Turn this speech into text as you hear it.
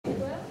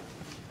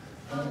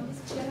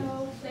This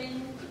general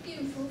plane could be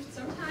improved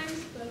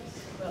sometimes, but,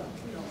 well,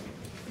 you know,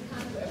 we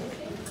can't do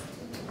everything.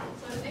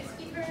 So the next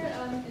speaker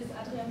is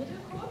Arie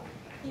Middelkoop.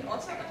 He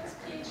also got his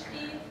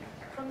PhD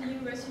from the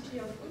University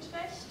of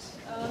Utrecht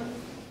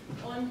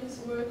on his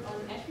work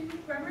on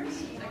attribute grammars.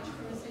 He's actually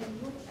from the same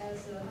group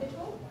as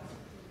Hitto.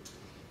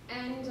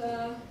 And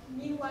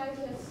meanwhile,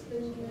 he has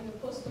been doing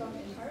a postdoc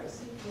in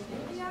Paris, in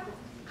India.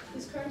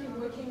 He's currently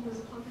working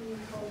with a company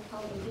called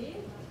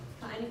propagated,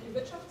 Vereinigte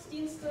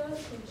Wirtschaftsdienste,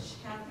 which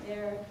have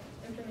their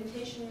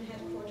implementation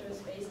headquarters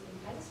based in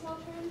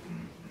Kaiserslautern.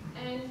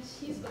 And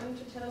he's going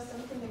to tell us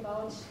something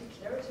about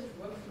declarative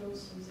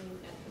workflows using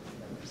attribute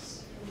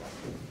grammars.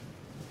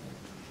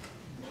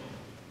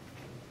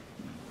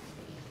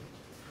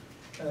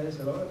 Yes,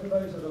 hello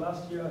everybody. So the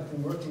last year I've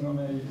been working on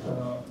a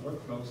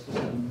workflow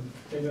system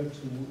tailored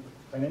to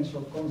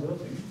financial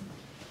consulting,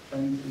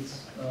 and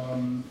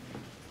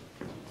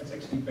it's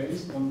actually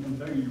based on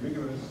very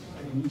rigorous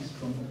techniques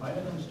from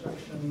compiler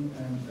construction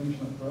and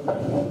functional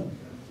programming,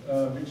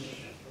 which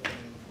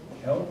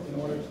help in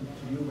order to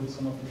deal with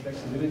some of the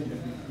flexibility that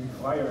we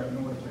require in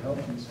order to help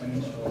these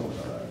financial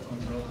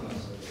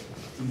consultants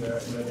in their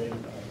daily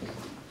lives.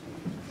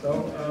 So,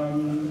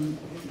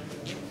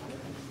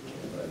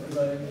 as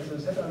I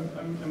said,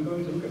 I'm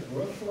going to look at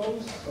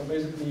workflows. So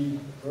basically,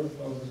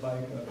 workflows is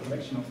like a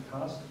collection of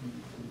tasks to be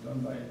done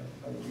by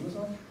the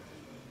user.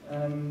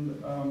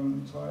 And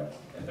so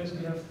I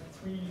basically have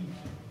three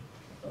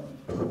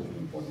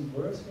important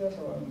words here.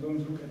 So I'm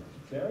going to look at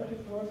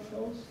declarative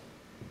workflows.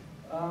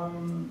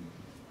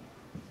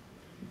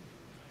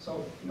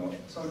 So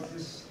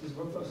this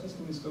workflow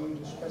system is going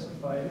to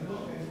specify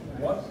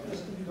what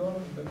is to be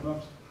done, but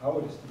not how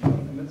it is to be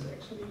done. And that's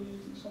actually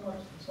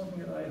something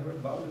that I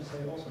heard Wouter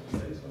say also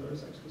today. So there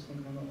is actually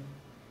some kind of,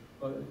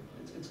 well,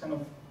 it's kind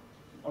of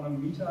on a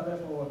meta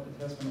level,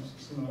 it has kind of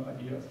similar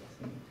ideas,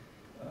 I think.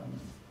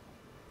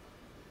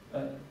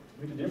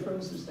 With the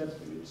difference is that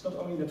it's not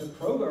only that the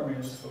programmer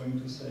is going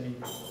to say,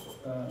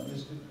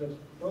 that the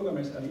programmer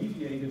is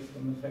alleviated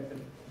from the fact that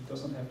he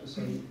doesn't have to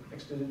say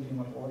explicitly in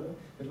what order,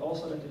 but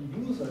also that the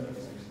user that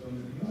is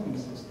actually using the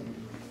system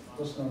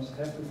does not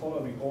have to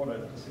follow the order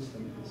that the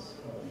system is,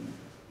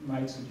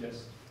 might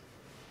suggest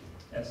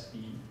as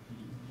the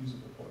user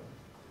reporter.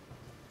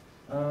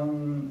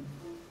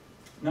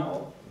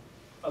 Now,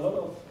 a lot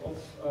of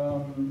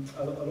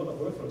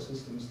workflow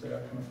systems, they are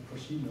kind of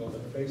procedural.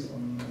 They're based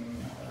on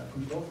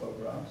control flow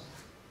graphs.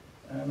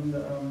 And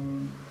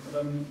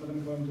what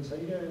I'm going to say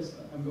here is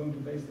I'm going to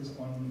base this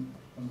on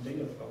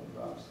data flow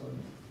graphs. So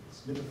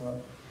it's a bit of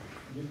a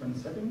different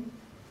setting,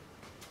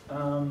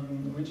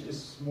 which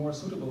is more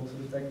suitable to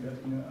the fact that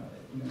in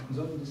a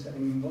consultancy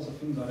setting, lots of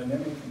things are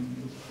dynamic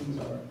and things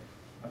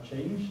are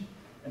changed,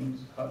 and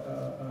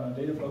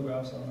data flow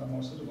graphs are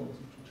more suitable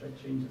to track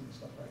changes and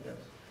stuff like that.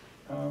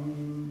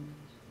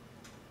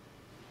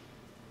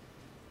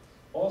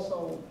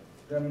 Also,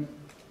 then,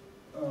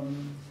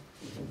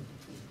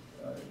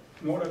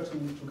 in order to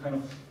kind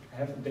of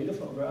have a data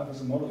flow graph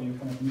as a model, you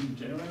kind of need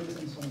to generate it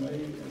in some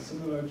way,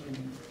 similar to,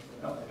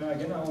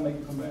 again, I will make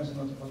a comparison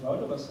to what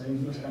Wouter was saying.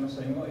 He was kind of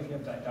saying, well, if you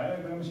have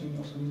diagrams, you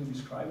also need to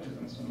describe it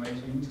in some way,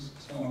 so you need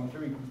a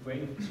very good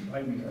way of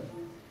describing that.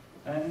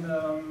 And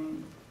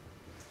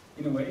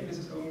in a way, this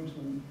is going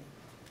to,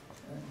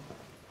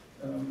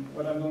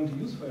 what I'm going to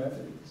use for that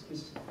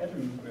is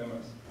attribute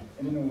grammars.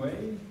 And in a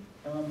way,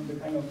 the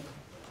kind of,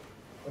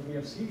 what we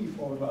have seen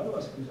before, what Wouter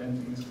was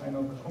presenting, is kind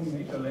of a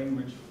combinator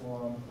language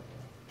for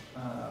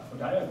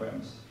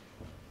diagrams.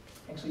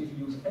 Actually, if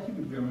you use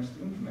attribute grammars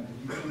to implement it,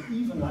 you get an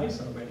even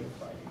nicer way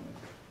of writing it.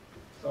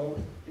 So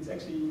it's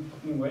actually,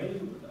 in a way,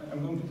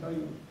 I'm going to tell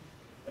you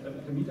at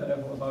a meta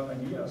level about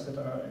ideas that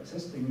are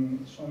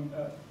existing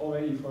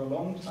already for a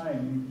long time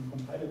in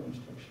compiler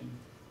construction.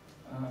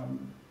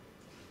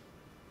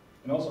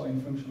 And also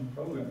in functional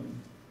programming,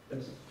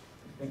 that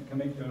can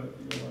make your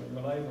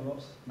life a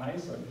lot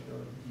nicer if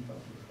you're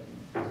debugging things.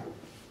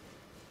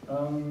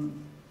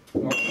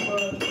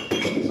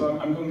 So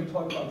I'm going to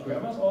talk about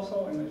grammars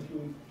also, and if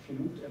you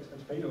looked at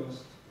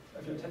Pado's,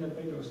 if you attended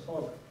Pado's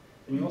talk,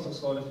 then you also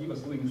saw that he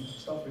was doing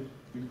stuff with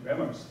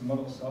grammars to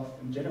model stuff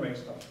and generate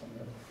stuff from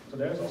that. So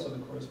there's also the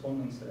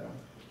correspondence there.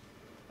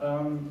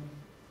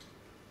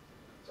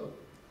 So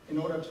in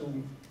order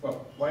to,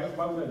 well, why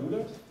would I do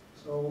that?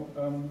 So,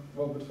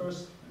 well, but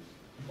first,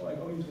 before I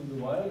go into the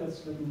why,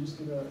 let me just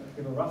give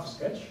a rough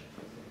sketch.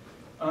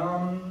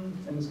 And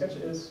the sketch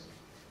is,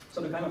 so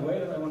the kind of way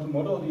that I want to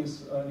model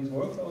these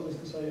workflows is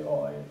to say,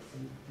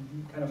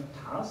 the kind of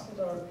tasks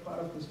that are part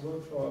of this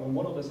workflow, I will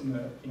model this in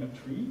a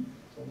tree,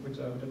 so with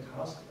the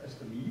task as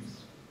the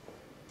leaves.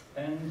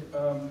 And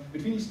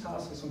between these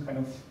tasks is some kind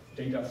of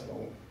data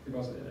flow,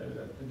 because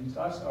these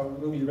tasks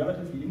will be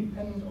relatively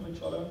independent of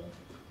each other.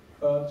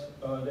 But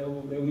they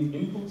will need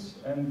inputs,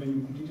 and when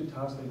you complete a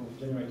task, they will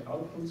generate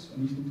outputs,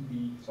 and these need to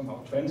be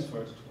somehow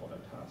transferred to other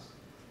tasks.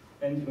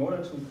 And in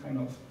order to kind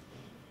of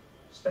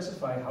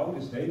specify how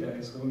this data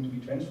is going to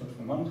be transferred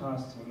from one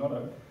task to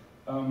another,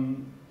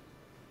 I'm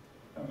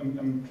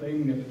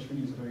claiming that the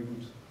tree is a very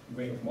good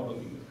way of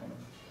modeling this kind of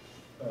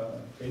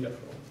data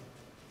flow.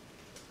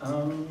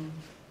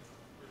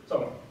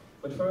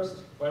 But first,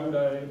 why would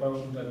I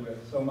do it?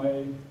 So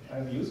I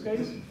have a use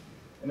case,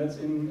 and that's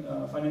in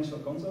financial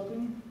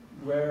consulting,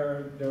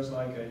 where there's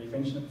like a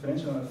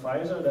financial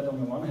advisor that on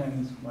the one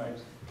hand might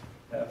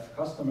have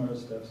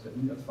customers that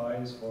need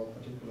advice for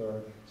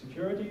particular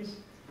securities,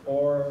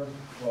 or,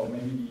 well,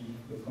 maybe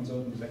the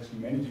consultant is actually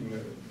managing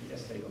the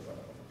estate of a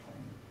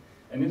client.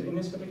 And in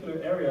this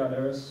particular area,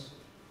 there's,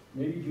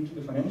 maybe due to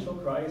the financial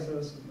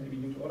crisis, maybe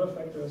due to other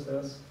factors,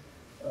 there's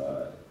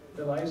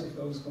the lives of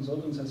those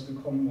consultants has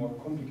become more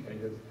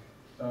complicated,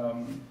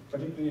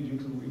 particularly due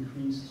to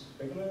increased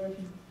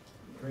regularity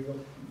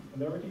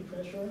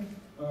pressure.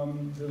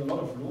 There's a lot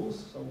of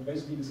rules, so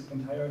basically this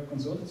entire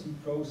consultancy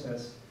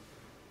process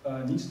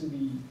needs to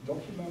be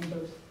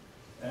documented,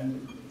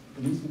 and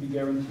there needs to be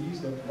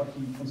guarantees that what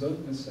the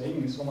consultant is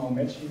saying is somehow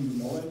matching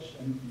the knowledge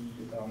and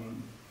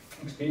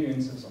the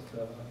experiences of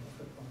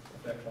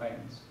their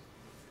clients.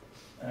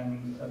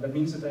 And that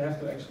means that they have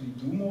to actually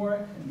do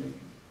more,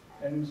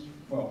 and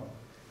well,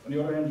 on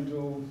the other hand, due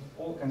to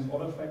all kinds of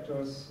other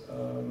factors,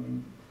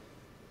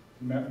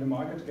 the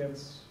market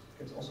gets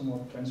also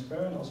more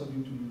transparent, also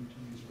due to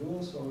these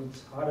rules, so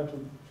it's harder to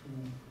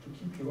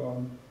keep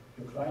your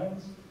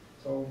clients.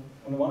 So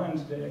on the one hand,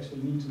 they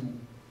actually need to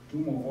do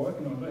more work,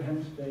 and on the other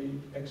hand, they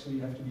actually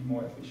have to be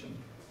more efficient.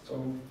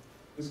 So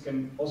this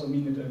can also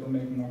mean that they will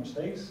make more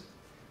mistakes,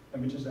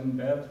 and which is then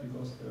bad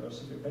because there are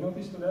severe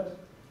penalties to that.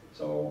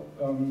 So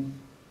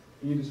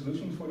we need a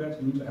solution for that.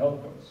 We need to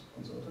help those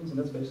consultants, and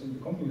that's basically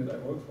the company that I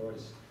work for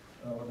is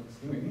what it's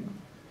doing.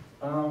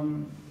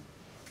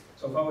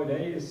 So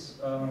Validé is,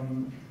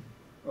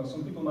 well,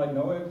 some people might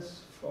know it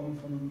from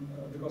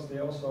because they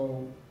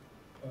also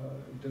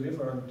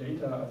deliver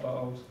data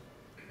about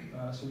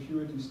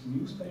securities to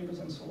newspapers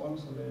and so on.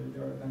 So they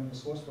are kind of a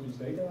source for these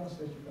data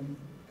that you can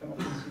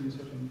often see in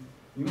certain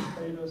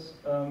newspapers.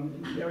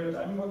 In the area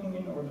that I'm working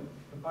in, or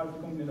the part of the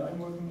company that I'm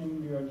working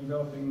in, we are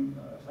developing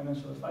a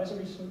financial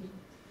advisory suite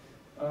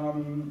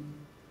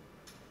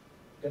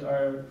that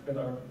are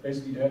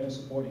basically there to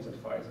support these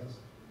advisors.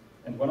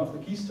 And one of the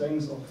key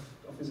strengths of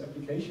this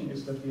application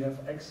is that we have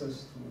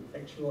access to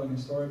actual and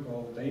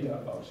historical data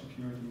about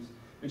securities,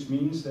 which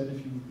means that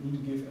if you need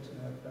to give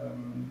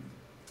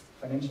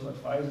financial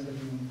advice, that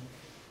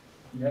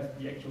you have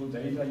the actual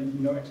data, you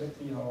know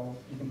exactly how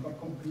you can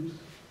compute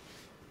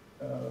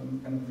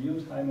kind of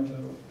real-time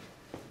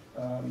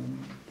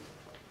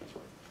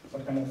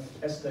what kind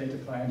of estate the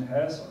client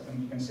has,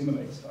 and you can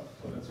simulate stuff.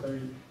 So that's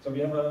very. So we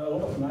have a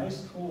lot of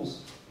nice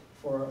tools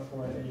for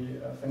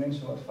a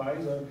financial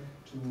advisor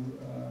to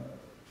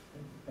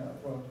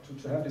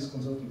have this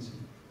consultancy,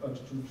 or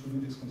to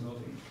do this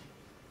consulting.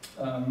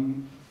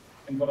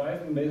 And what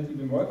I've basically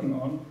been working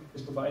on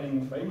is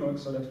providing a framework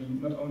so that we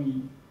not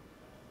only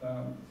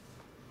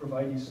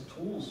provide these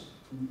tools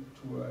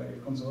to a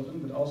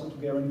consultant, but also to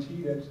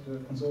guarantee that the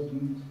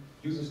consultant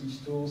uses these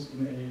tools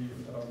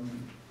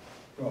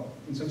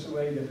in such a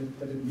way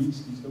that it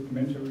meets these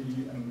documentary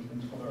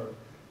and other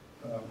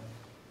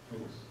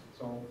rules.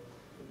 So,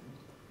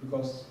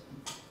 because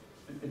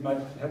it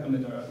might happen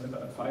that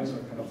the advisor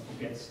kind of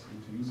forgets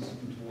to use the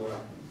tool, or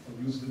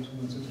uses the tool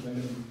in such a way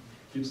that he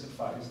gives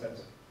advice that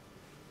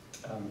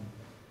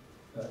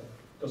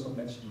does not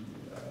match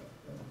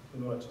the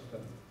knowledge of the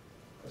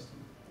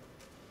customer.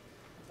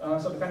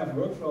 So the kind of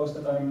workflows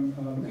that I'm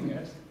looking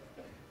at,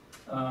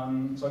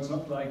 so it's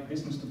not like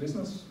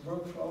business-to-business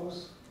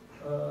workflows,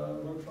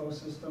 workflow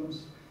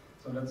systems.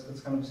 So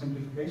that's kind of a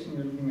simplification.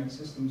 We're looking at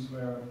systems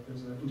where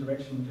there's an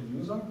interaction with the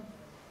user.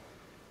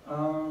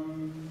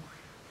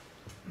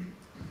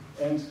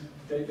 And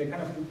they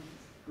kind of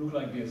look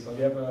like this. So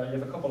you have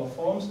a couple of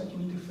forms that you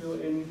need to fill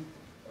in,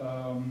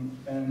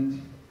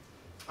 and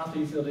after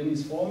you fill in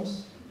these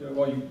forms,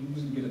 well, you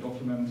usually get a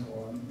document,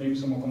 or maybe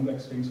some more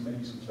complex things, or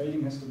maybe some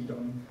trading has to be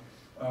done.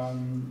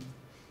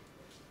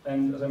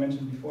 And as I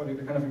mentioned before, the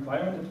kind of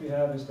requirement that we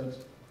have is that,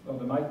 well,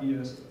 there might be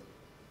a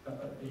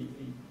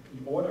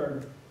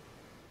order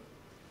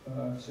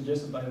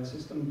suggested by the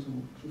system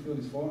to fill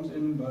these forms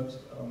in, but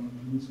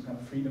you need some kind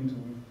of freedom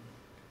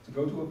to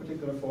go to a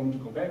particular form, to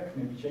go back,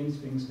 maybe change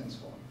things, and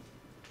so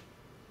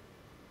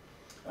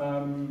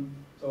on.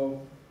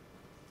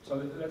 So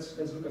let's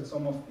look at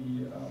some of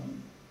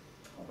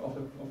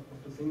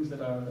the things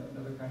that are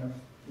kind of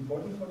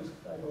important for this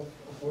type of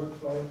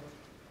workflow.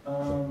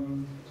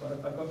 So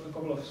I've got a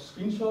couple of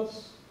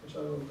screenshots which I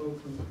will go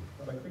through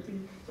rather quickly.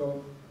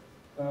 So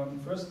my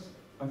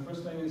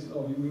first claim is,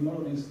 we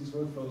model these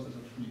workflows as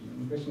a tree.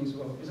 And the question is,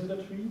 well, is it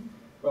a tree?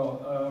 Well,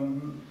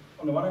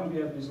 on the one hand, we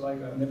have this like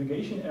a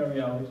navigation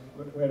area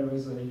where there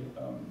is a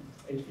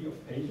tree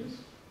of pages.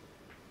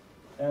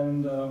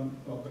 And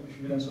well,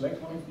 if you then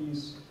select one of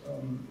these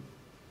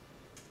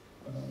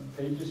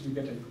pages, you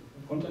get a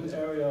content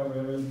area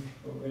where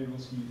you will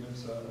see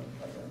there's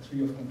like a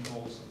tree of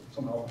controls,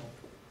 somehow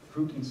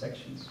grouped in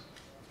sections.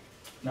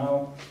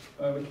 Now,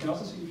 what you can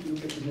also see if you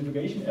look at the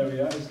navigation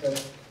area is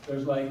that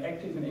there's like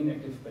active and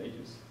inactive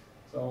pages.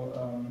 So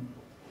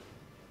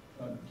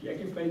The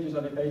active pages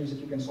are the pages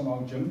that you can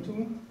somehow jump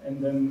to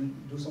and then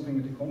do something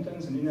with the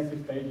contents, and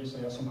inactive pages,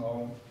 they are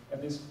somehow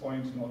at this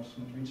point not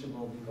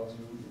reachable because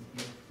you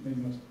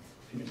maybe not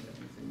finished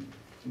everything.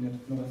 You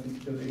not have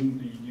in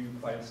the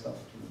required stuff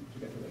to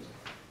get to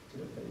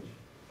that page.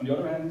 On the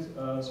other hand,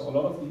 so a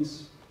lot of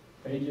these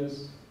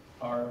pages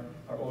are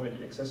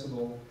already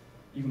accessible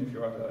even if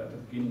you're at the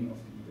beginning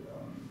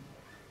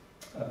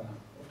of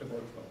the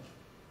workflow.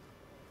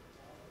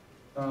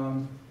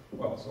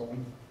 Well, so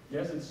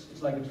yes,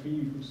 it's like a tree.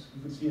 You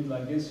could see it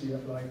like this. You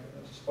have like,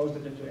 suppose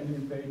that at your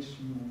entry page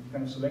you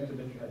kind of selected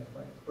that you have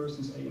like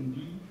persons A and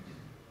B,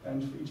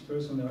 and for each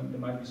person there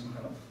might be some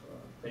kind of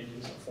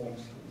pages or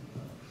forms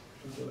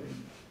to fill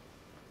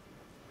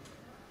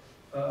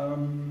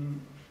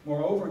in.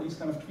 Moreover, these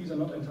kind of trees are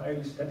not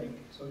entirely static,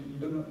 so you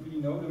don't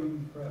really know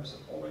them perhaps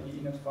already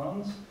in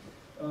advance,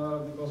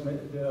 because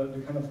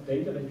the kind of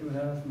data that you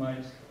have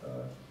might.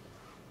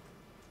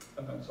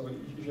 So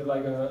if you have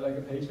like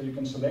a page where you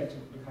can select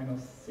the kind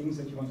of things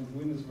that you want to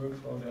do in this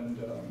workflow, then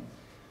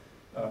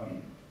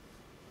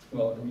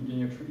then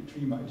your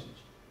tree might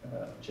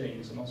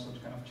change, and also to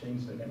kind of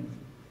change the length.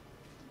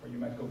 Or you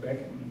might go back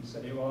and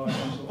say, well, I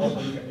want to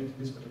also look at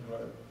this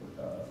particular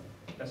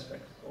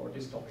aspect or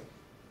this topic.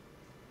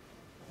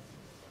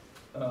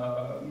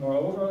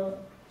 Moreover,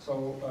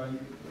 so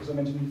as I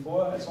mentioned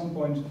before, at some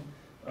point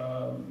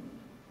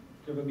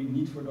there will be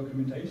need for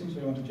documentation, so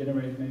you want to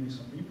generate maybe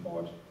some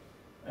report,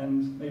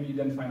 and maybe you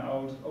then find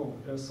out, oh,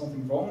 there's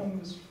something wrong in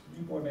this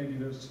report, maybe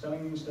there's a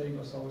spelling mistake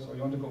or so you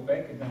want to go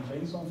back and then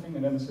change something,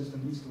 and then the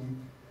system needs to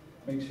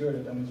make sure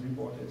that then this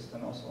report is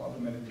then also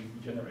automatically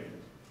generated.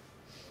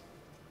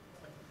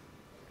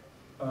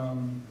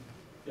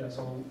 Yeah,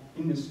 so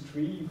in this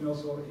tree you can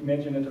also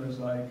imagine that there is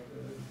like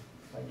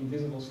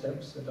invisible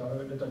steps that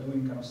are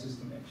doing kind of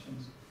system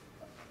actions.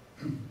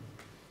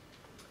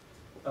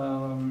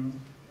 And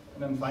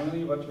then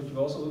finally, what you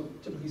also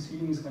typically see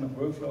in these kind of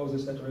workflows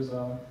is that there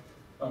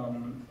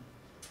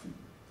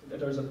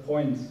is a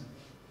point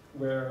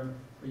where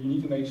you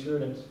need to make sure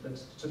that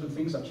certain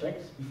things are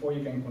checked before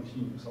you can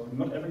continue. So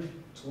not every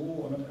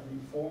tool or not every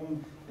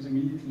form is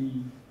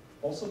immediately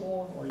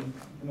possible, or you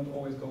cannot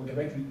always go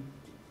directly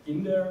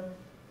in there.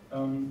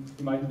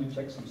 You might need to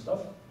check some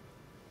stuff.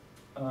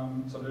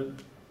 So that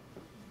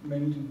you may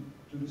need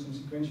to do some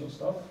sequential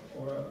stuff,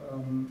 or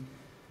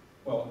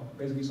well,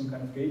 basically some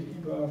kind of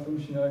gatekeeper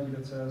functionality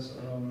that says,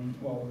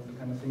 well, the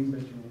kind of things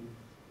that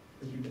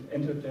you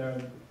entered there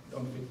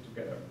don't fit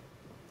together.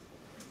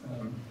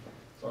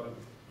 So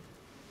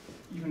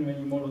even when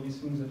you model these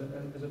things as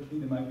a tree,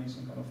 there might be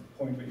some kind of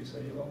point where you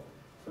say, well,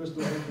 first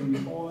do everything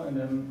before, and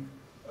then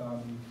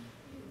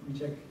we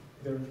check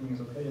if everything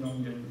is okay, and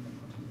only then you can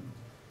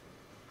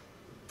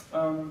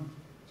continue.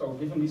 So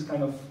given these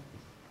kind of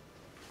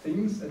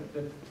things,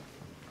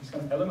 these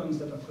kind of elements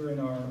that occur in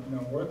our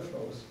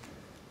workflows,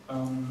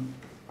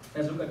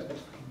 let's look at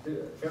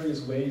the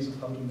various ways of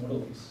how to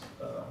model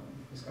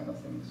these kind of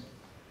things.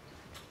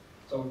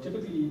 So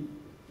typically,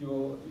 you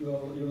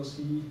will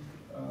see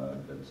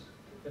that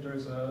there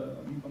is a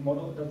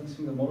model, that these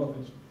things are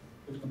modeled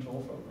with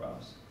control flow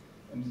graphs,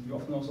 and you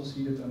often also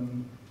see that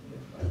you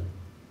have like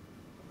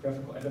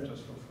graphical editors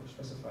for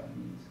specifying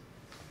these.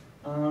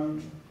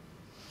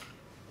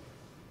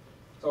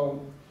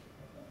 So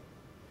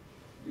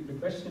the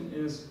question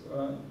is,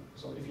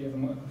 so if you have a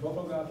control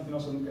flow graph, you can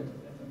also look at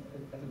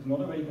the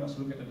model way, you can also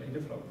look at the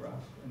data flow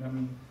graph. And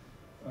then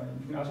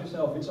you can ask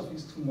yourself, which of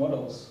these two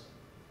models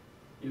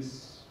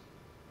is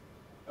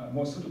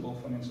more suitable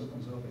for financial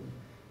consulting?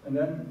 And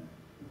then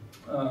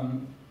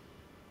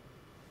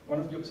one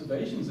of the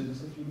observations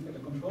is if you look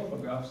at the control flow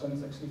graphs, then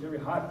it's actually very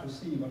hard to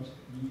see what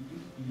the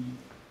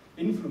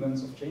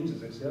influence of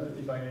changes is. Yeah?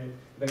 If I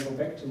go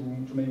back to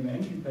maybe my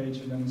entry page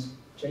and then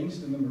change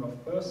the number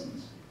of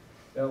persons,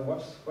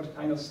 what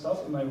kind of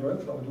stuff in my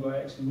workflow do I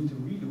actually need to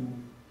redo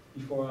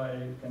before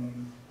I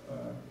can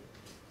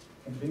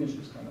finish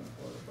this kind of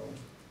workflow?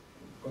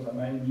 Because I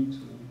might need to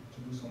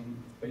do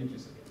some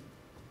pages again.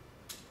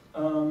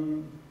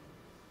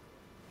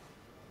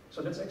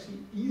 So that's actually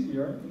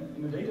easier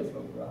in a data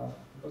flow graph,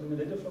 because in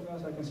the data flow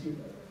graph I can see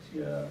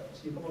a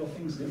couple of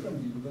things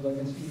differently, because I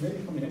can see maybe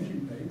from the entry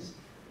page,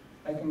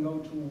 I can go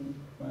to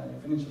my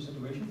financial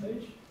situation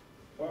page,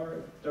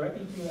 or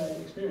directly to my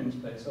experience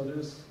page. So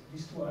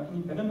these two are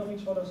independent of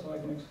each other, so I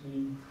can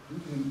actually do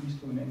these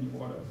two in any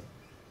order.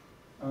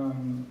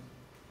 And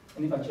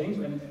if I change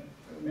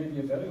maybe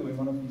a value in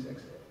one of these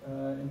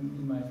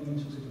in my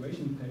financial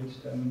situation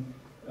page, then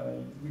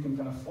we can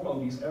kind of follow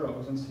these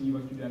arrows and see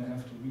what you then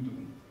have to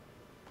redo,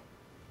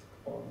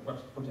 or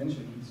what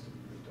potentially needs to be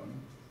redone.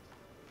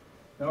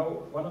 Now,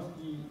 one of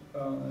the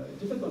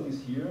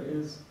difficulties here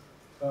is,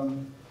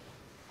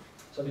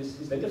 so this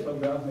data flow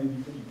graph may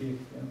be pretty big,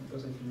 yeah?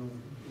 Because if you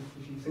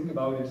think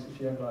about it, if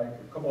you have like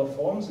a couple of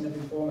forms and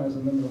every form has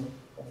a number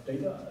of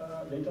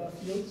data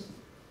fields,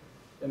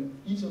 then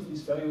each of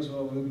these values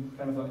will be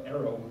kind of an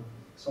arrow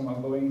somehow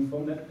going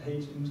from that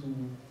page into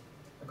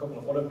a couple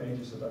of other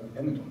pages that are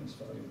dependent on this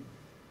value.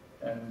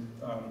 And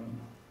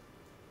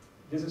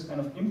this is kind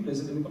of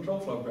implicit in the control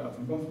flow graph.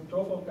 In the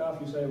control flow graph,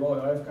 you say, well,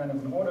 I have kind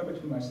of an order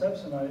between my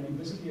steps, and I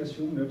implicitly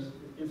assume that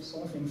if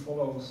something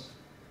follows,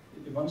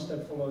 if one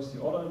step follows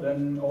the other,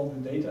 then all the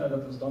data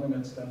that is done in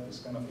that step is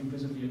kind of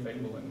implicitly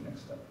available in the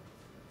next step.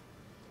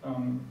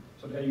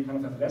 So there you kind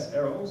of have less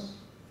arrows,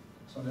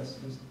 so that's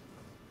this,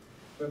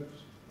 but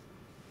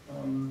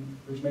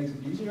which makes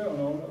it easier. On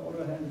the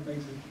other hand, it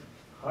makes it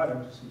harder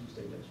to see these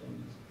data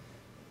changes.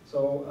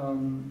 So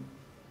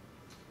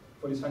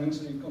for this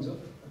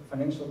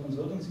financial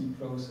consultancy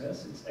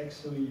process, it's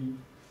actually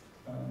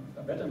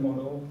a better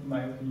model, in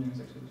my opinion, is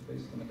actually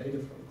based on a data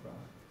flow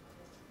graph.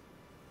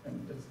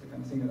 And that's the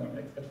kind of thing that I'm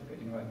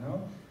advocating right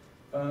now.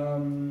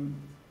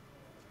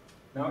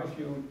 Now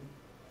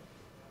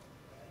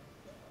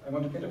I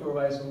want to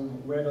categorize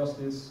where does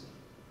this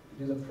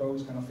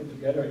approach kind of fit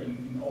together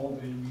in all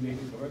the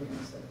related work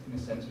in a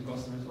sense,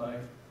 because there is like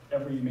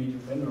every major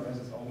vendor has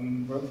its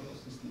own workflow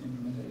system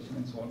implementation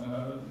and so on,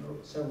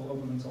 several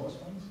open and source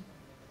ones.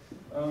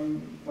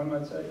 One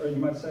might say, or you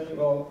might say,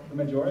 well, the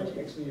majority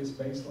actually is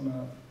based on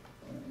a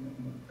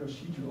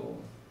procedural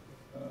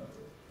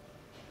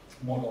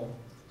model.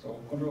 So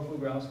control flow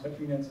graphs,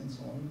 battery nets, and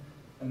so on.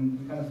 And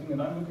the kind of thing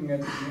that I'm looking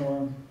at is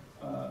more,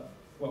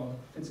 well,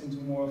 fits into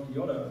more of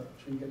the other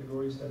three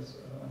categories that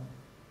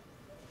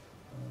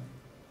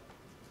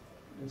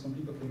some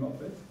people came up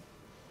with,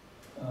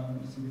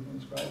 some people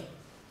described.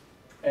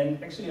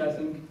 And actually, I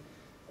think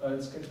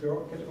it's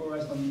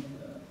categorized on,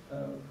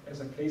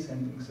 as a case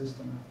handling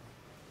system.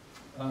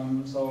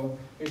 So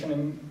case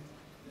handling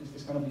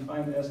is kind of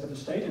defined as that the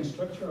state and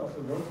structure of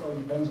the workflow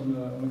depends on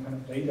the kind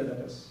of data that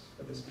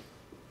is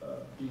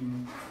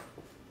being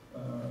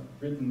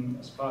written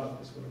as part of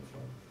this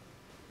workflow.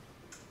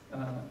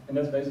 And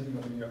that's basically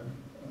what we are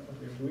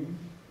doing.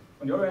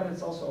 On the other hand,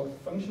 it's also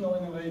functional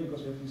in a way,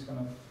 because we have these kind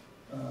of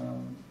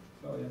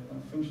well, yeah,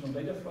 kind of functional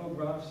data flow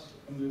graphs,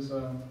 and there's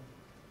so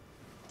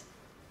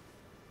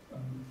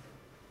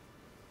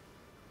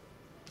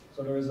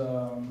there is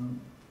so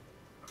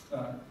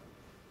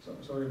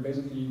we're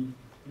basically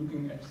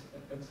looking at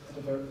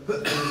the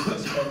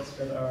various aspects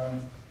that are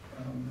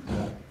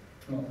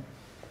well,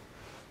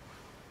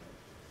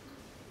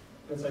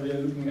 let's say we are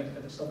looking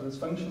at the stuff that's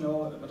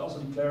functional but also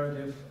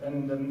declarative,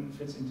 and then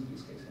fits into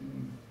this case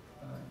handling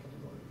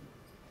category.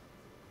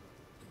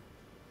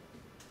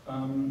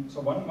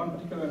 So one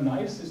particular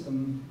nice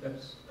system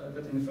that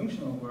in the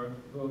functional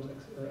world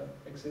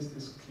exists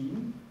is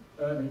Clean.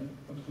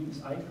 Not Clean is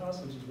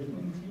iCast, which is written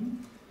in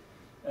Clean.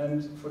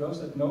 And for those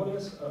that know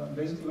this,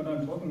 basically what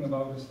I'm talking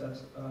about is that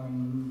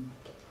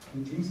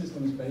the Clean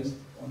system is based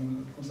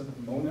on the concept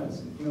of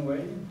monads in a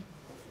way.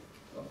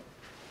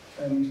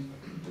 And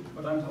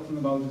what I'm talking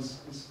about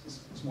is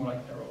more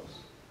like arrows.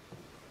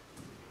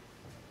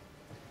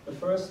 But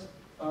first,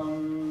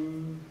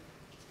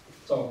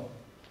 so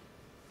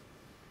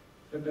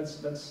let me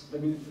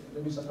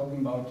start talking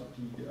about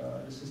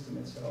the system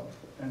itself.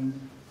 And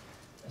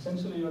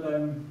essentially, what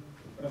I'm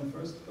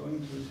first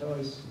going to tell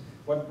is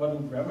what do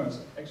grammars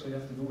actually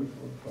have to do with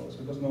workflows?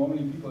 Because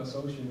normally people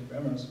associate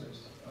grammars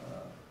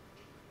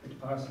with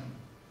parsing,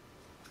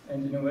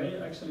 and in a way,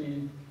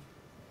 actually,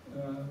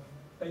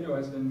 Pedro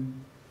has been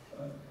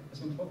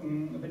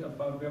talking a bit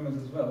about grammars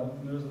as well.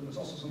 And there's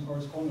also some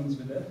correspondence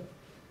with that.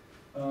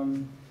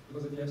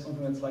 Because if you have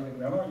something that's like a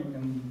grammar, you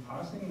can do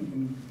parsing, you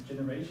can do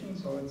generation,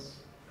 so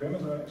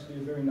grammars are actually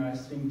a very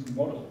nice thing to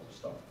model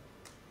stuff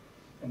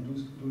and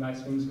do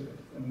nice things with it.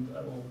 And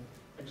I will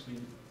actually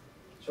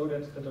show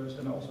that there is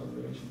then also a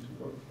relation to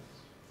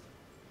workflows.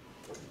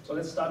 So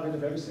let's start with a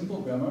very simple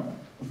grammar.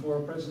 And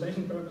for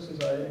presentation purposes,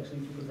 I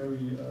actually took a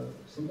very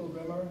simple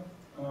grammar.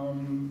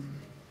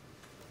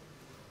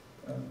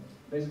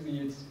 Basically,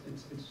 it's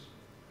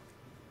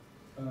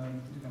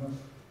kind of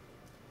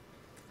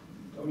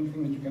the only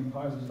thing that you can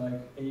parse is like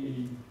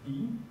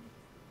AAB,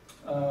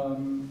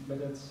 but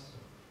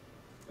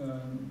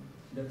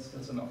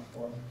that's enough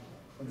for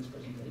this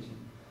presentation.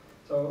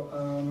 So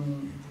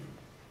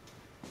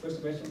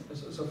first question.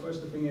 So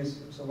first the thing is,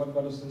 so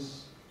what is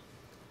this?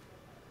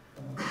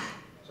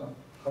 So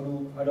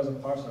how does a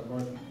parser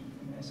work in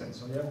essence?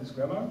 So you have this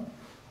grammar,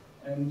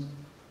 and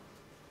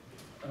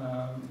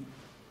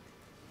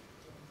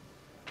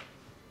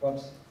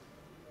what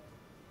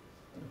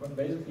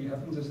basically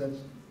happens is that,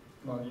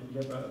 well, you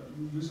have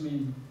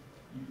usually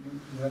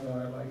you have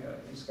like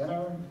a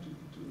scanner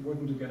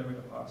working together with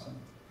a parser.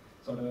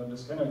 So the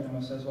scanner kind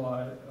of says,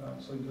 well,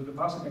 so the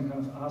parser can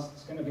kind of ask the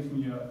scanner, give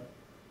me a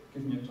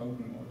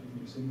token, or give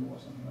me a symbol or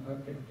something like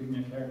that, give me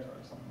a character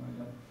or something like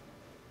that.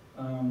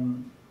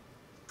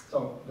 So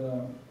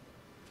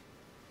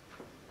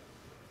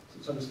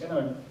the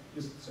scanner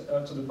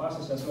so the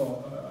parser says,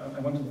 well, I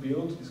want to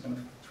build this kind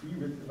of tree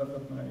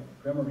what my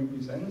grammar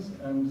represents,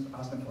 and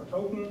ask them for a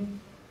token.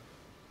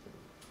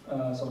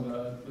 So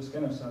the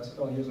scanner says,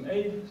 well, here's an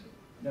A.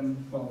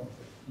 Then, well,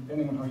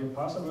 depending on how your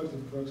parser works, if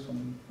it works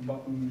from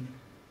bottom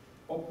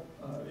up,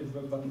 if it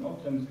works bottom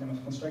up, then it kind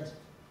of constructs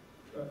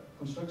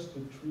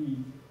the tree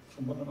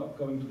from bottom up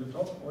going to the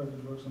top, or if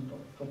it works from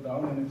top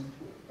down, then it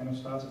kind of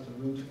starts at the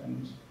root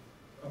and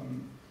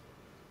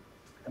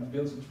kind of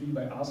builds a tree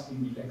by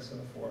asking the indexer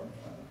for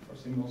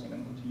symbols and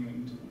then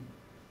continuing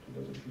to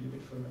build the tree a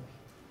bit further.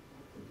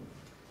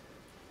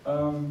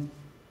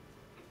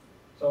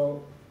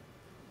 So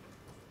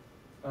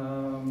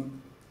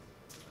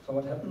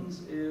what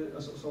happens is,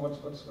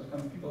 what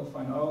kind of people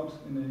find out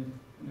when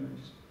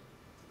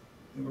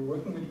we're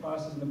working with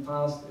parsers in the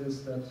past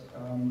is that,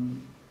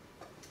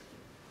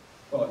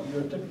 well,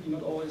 you're typically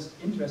not always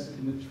interested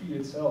in the tree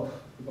itself,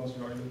 because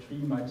your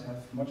tree might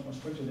have much more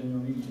structure than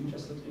you're really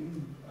interested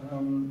in.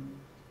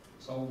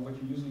 So what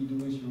you usually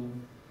do is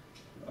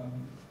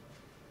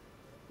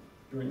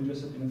you're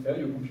interested in a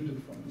value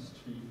computed from this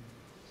tree.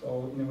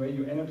 So in a way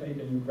you annotate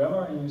in your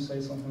grammar and you say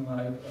something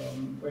like,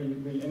 where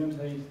you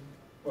annotate,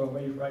 well,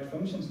 where you write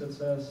functions that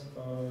says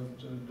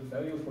the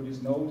value for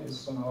this node is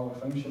somehow a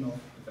function of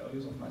the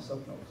values of my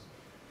subnodes.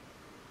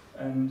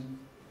 And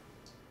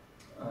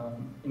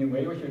in a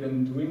way what you're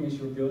then doing is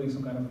you're building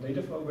some kind of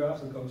data flow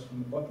graph that goes from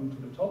the bottom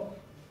to the top,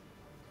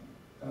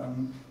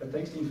 that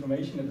takes the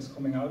information that is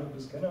coming out of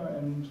the scanner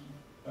and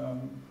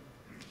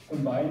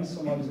combines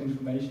some of this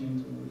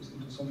information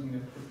into something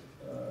that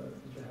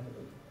you have at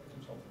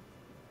the top.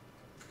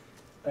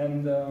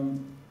 And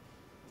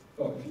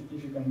well,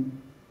 if you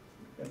can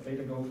get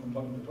data go from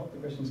bottom to top, the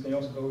question is, can you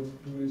also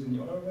do this in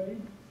the other way?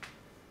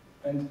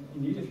 And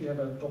indeed, if you have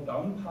a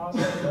top-down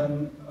parser,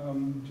 then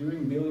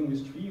during building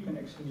this tree, you can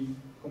actually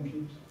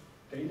compute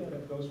data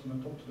that goes from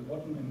the top to the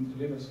bottom and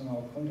deliver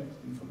somehow context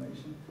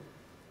information,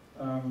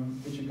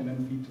 which you can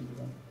then feed to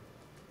the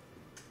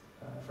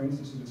for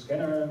instance, to the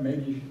scanner.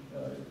 Maybe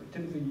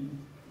typically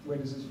where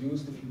this is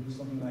used, if you do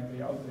something like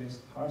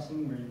layout-based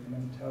parsing, where you can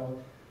then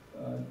tell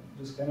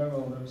the scanner,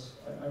 well,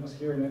 I was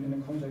here in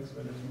a context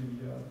where there's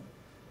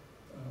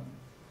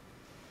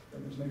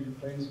maybe a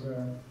place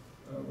where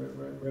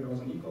there was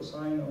an equal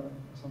sign or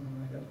something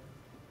like that.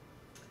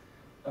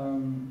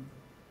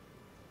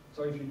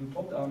 So if you do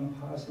top-down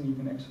parsing, you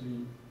can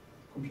actually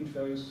compute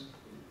values.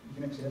 You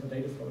can actually have a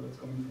data flow that's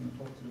coming from the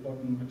top to the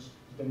bottom, which is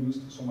then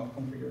used to somehow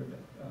configure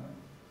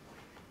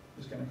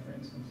the scanner, for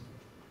instance.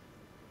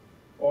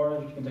 Or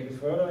if you can take it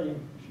further, if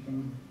you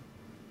can,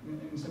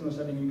 in a similar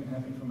setting, you can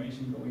have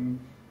information going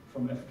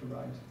from left to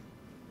right.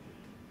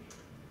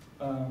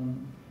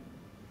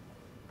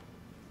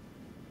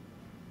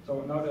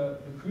 So now the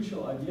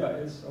crucial idea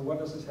is, what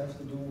does this have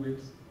to do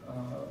with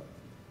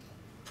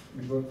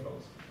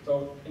workflows?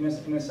 So in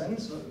a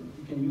sense,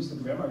 you can use the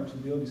grammar to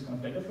build these kind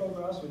of data flow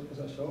graphs, as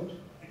I showed.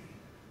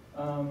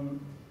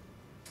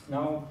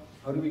 Now,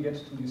 how do we get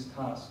to these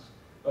tasks?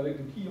 Well, the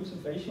key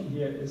observation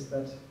here is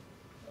that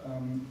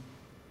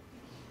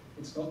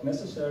it's not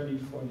necessarily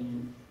for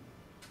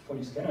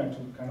the scanner to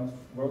kind of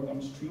work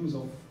on streams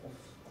of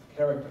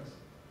characters.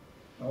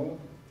 No.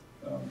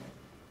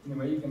 In a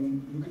way, you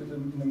can look at it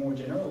in a more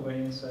general way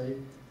and say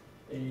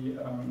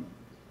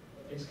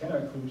a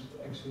scanner could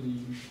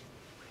actually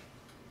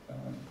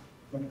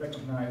not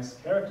recognize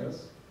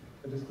characters,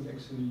 but this could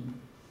actually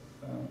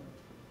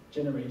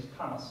generate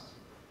tasks.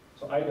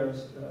 So either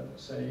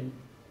say,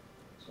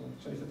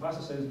 so if the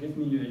parser says, give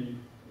me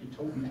a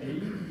token A,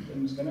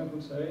 then the scanner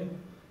could say,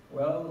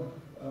 well,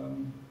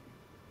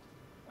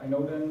 I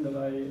know then that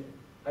I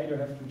either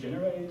have to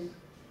generate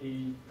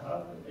a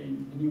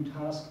new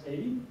task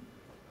A,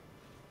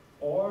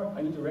 or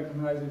I need to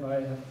recognize if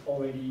I have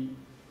already,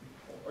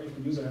 or if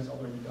the user has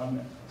already done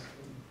that task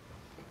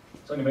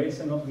A. So in a way, it's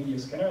then not really a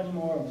scanner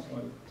anymore, so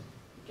I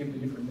give it a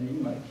different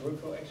name, like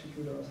workflow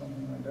executor or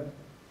something like that.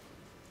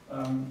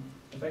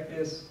 The fact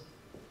is,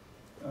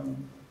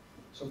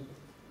 so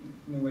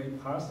in a way,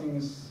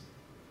 parsing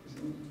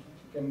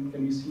can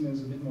be seen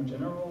as a bit more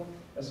general,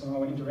 as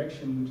somehow an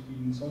interaction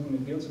between something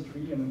that builds a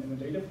tree and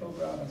a data flow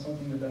graph, and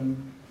something that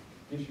then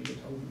gives you the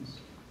tokens.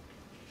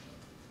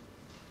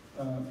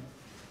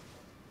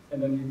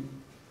 And then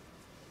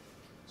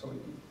so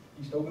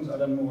these tokens are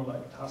then more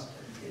like task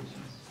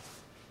applications.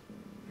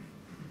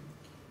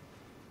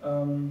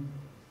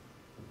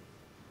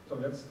 So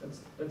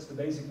that's the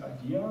basic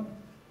idea.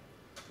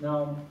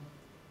 Now,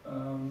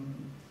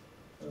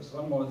 there's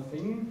one more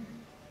thing.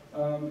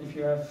 If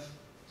you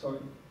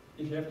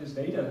have this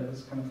data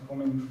that's kind of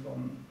coming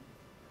from,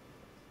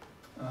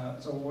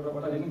 so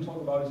what I didn't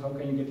talk about is how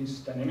can you get these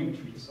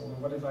dynamic trees. So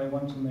what if I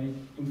want to make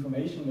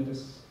information that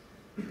is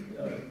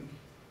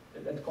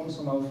that comes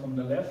somehow from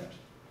the left?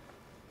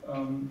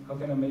 How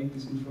can I make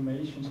this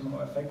information somehow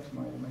affect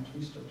my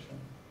tree structure?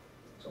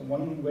 So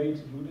one way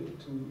to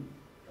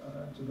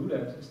do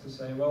that is to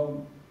say,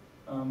 well,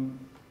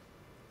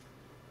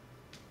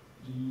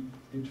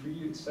 the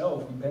tree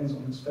itself depends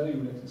on its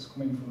value that is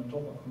coming from the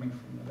top or coming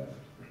from the left.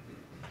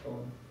 So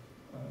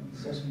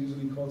it's also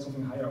usually called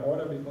something higher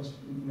order, because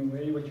in a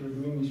way what you're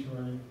doing is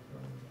you're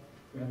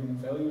having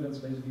a value that's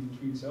basically the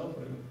tree itself,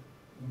 or in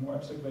a more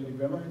abstract way the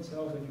grammar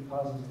itself that you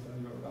pass as a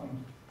value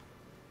around.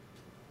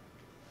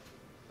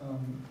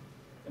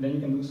 And then you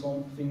can do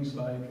some things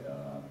like,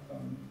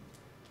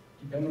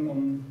 depending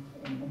on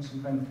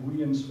some kind of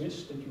Boolean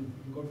switch that you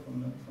got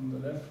from the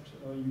left,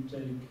 you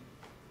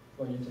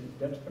take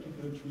that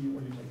particular tree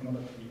or you take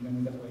another tree, and then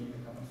in that way you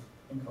kind of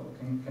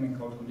can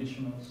encode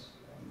conditionals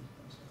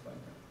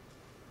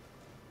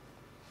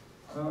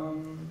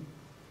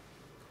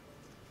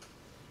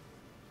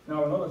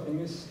Now another thing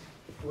is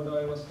what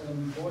I was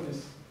telling before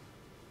is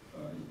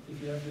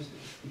if you have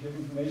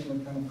information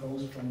that kind of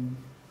goes from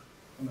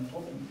the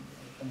top and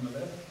from the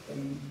left,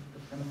 then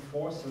it kind of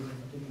forces a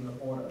particular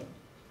order,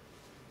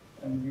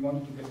 and we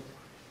wanted to get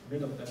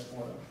rid of that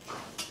order.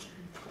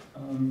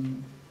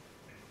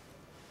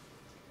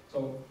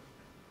 So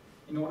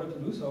in order to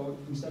do so,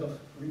 instead of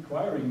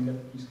requiring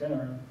that the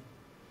scanner,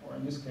 or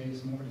in this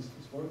case more this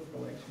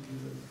workflow actually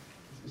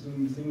is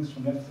doing the things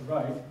from left to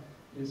right,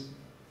 is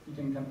you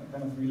can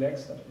kind of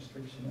relax that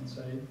restriction and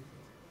say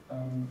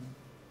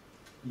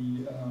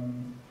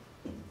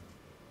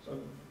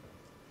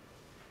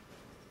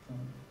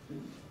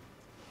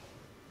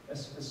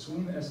as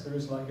soon as there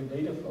is like a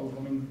data flow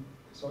coming,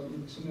 so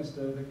as soon as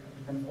the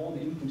kind of all the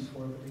inputs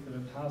for a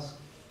particular task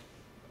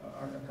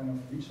are kind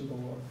of reachable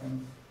or kind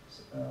of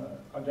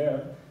are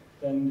there,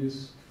 then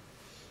this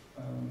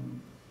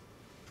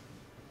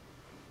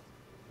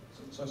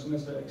so as soon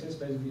as there exists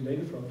basically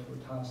data flow to a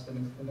task, then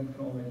it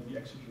can already be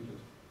executed.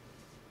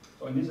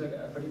 So in this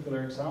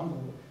particular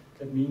example,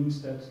 that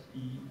means that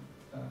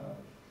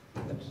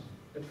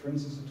that for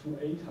instance the two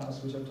A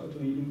tasks, which are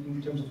totally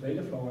in terms of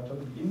data flow, are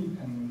totally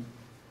independent,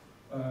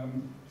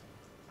 and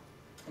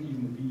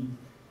even the B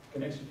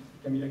can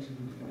be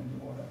executed in any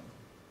order.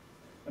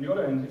 On the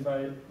other hand, if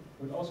I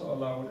would also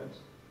allow that,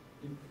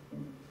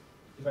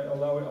 if I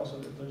allow it also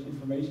that there's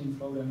information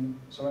flow, then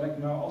so I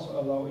can now also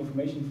allow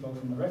information flow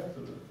from the left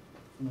to the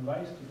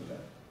right to the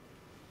left,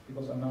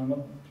 because I'm now not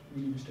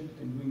really restricted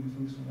in doing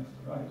things from left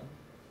to right.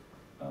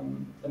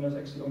 Then there's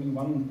actually only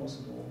one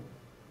possible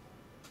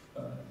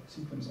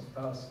sequence of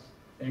tasks,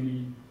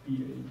 namely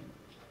BA.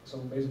 So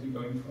basically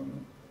going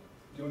from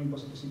the only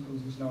possible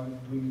sequence is now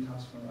doing the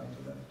task from right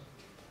to left.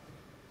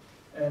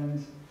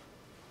 And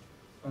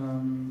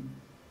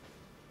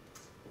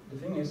the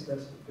thing is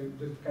that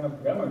the kind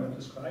of grammar that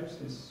describes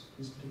this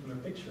particular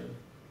picture,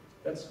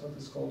 that's what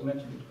is called an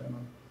attribute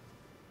grammar.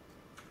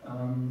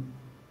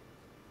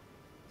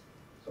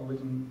 So we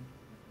can,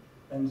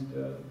 and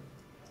the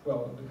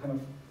kind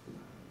of,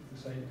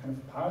 say, kind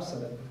of parser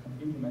that kind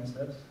of implements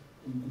that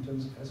in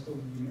terms of Haskell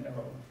would be an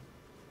arrow.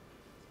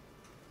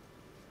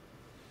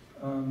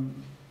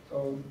 So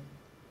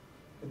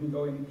let me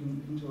go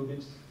into a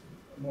bit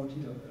more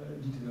detail.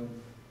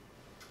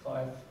 So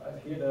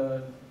I've here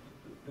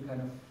the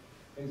kind of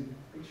basic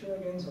picture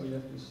again. So you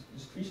have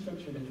this tree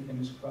structure that you can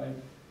describe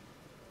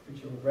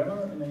with your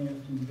grammar, and then you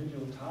have the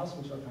individual tasks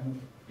which are kind of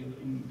built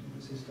into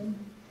the system.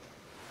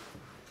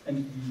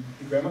 And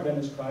the grammar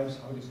then describes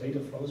how this data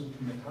flows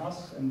between the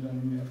tasks, and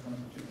then you have kind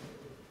of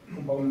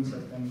components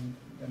that then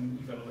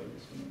evaluate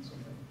this in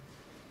something.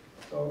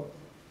 So,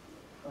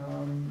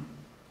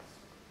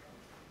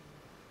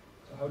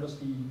 so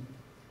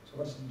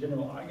what's the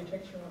general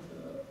architecture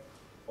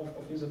of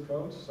this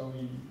approach? So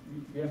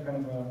we have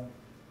kind of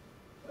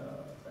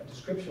a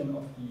description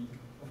of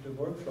the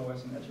workflow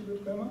as an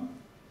attribute grammar.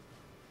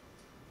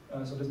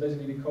 So that's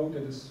basically the code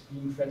that is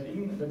being fed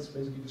in. That's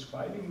basically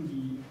describing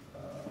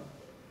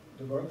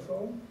the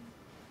workflow,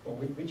 or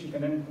which you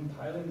can then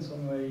compile in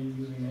some way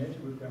using an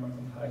attribute grammar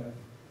compiler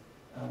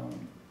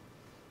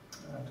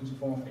to the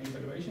form of an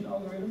evaluation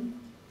algorithm.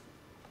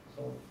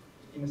 So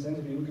in a sense,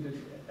 if you look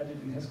at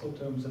it in Haskell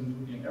terms, then it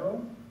would be an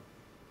arrow.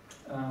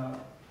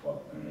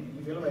 Well,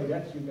 if you evaluate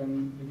that, you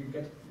can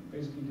get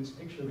basically this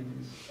picture with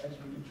these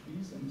attribute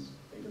trees and this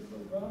data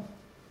flow graph.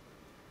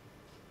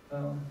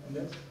 And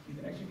that you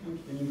can execute,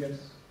 then you get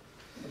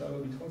what I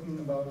will be talking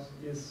about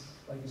is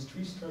like this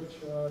tree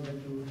structure that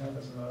you have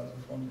as a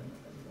front end.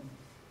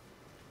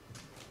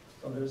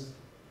 So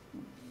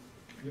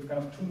you have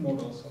kind of two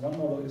models. So one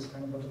model is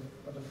kind of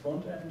what the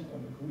front end or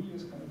the GUI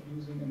is kind of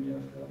using, and you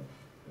have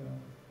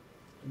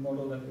the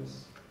model that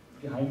is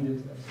behind it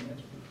as an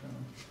attribute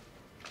grammar.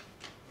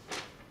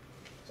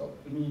 So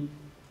let me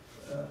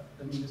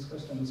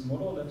discuss then this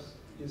model that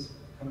is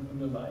kind of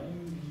underlying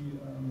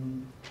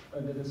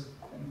that is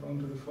kind of going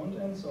to the front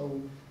end.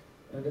 So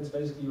that's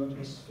basically what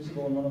was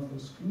visible in one of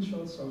those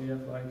screenshots. So we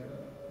have like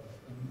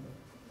an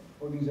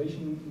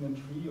organization in a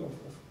tree of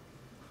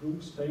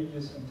groups,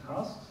 pages, and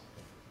tasks,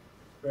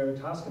 where a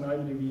task can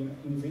either be an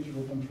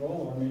individual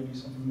control or maybe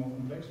something more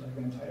complex, like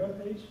an entire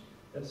page.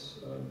 That's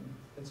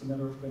a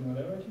matter of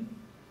granularity.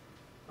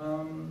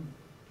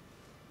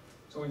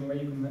 So in a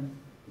way, you can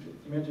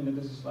imagine that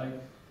this is like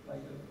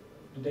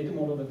the data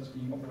model that is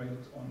being operated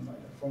on by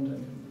the front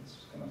end, and it's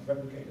kind of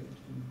replicated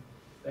between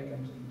back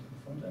end and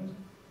the front end.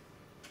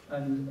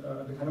 And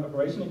the kind of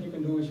operation that you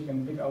can do is you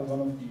can pick out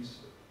one of these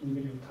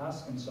individual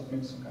tasks and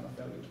submit some kind of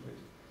value to it,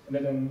 and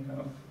that then kind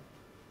of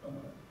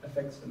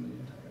affects then the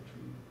entire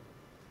tree.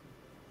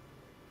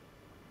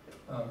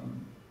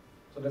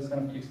 So that's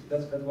kind of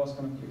that was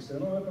kind of the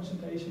external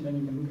representation. Then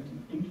you can look at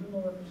an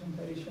internal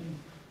representation.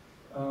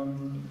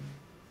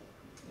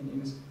 And in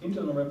this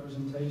internal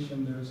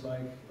representation, there's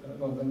like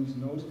then these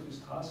nodes of this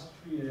task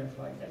tree, they have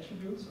like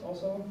attributes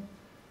also.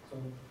 So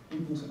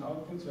inputs and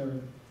outputs, where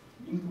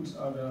inputs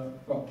are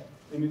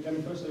let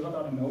me first say what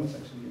are the nodes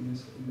actually in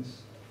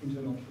this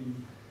internal tree.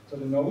 So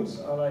the nodes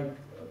are like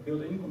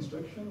built-in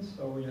constructions.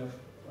 So you have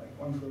like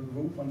one for a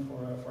group, one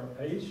for a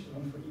page,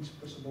 one for each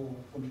possible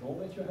control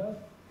that you have.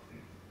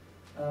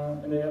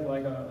 And they have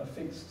like a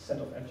fixed set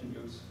of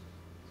attributes.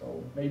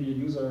 So maybe a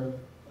user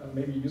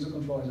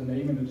control has a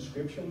name and a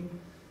description,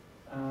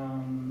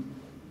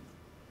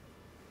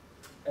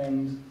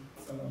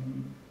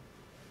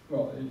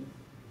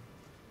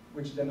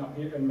 which then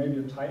appear, and maybe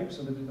a type,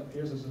 so that it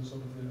appears as a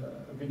sort of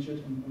a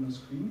widget on the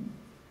screen.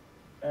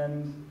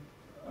 And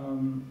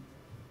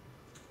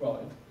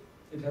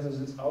it has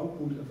as its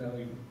output a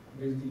value,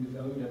 basically the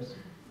value that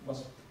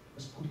was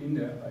put in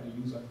there by the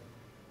user,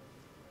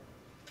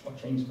 or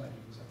changed by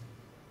the user.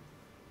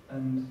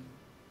 And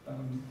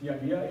the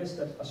idea is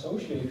that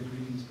associated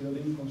with these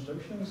built-in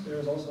constructions, there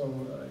is also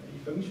a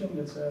function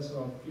that says,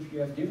 well, if you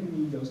have given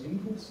me those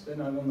inputs,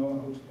 then I will know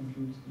how to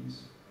compute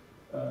these.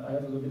 I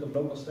have a little bit of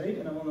local state,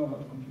 and I will know how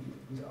to compute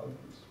these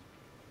outputs.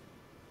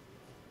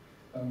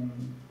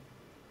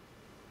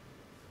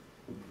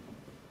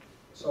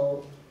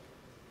 So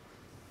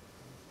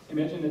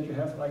imagine that you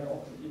have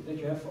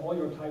for all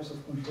your types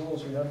of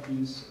controls, you have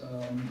these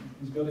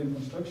built-in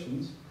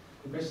constructions.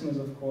 The question is,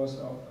 of course,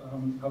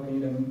 how can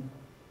you then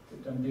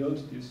build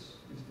this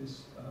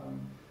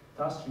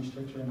task tree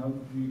structure, and how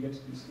do you get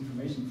this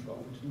information flow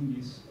between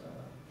these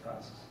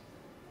tasks?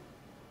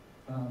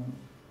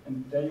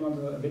 And there you want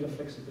a bit of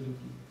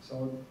flexibility.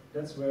 So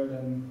that's where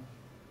then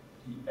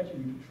the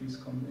attributed trees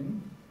come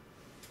in,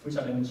 which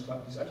are then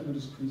described. These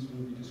attributed trees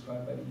will be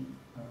described by the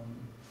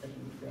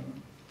attribute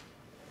grammar.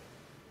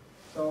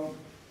 So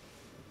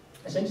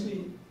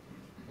essentially,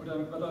 what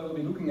I will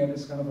be looking at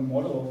is kind of a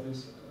model of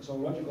this, so a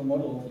logical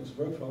model of this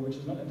workflow, which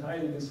is not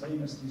entirely the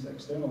same as this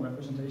external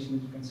representation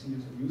that you can see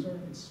as a user.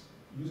 It's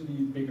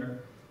usually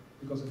bigger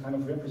because it kind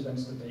of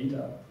represents the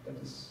data that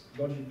is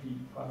logically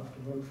part of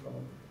the workflow.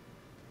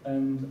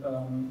 And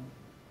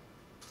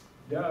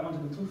there I want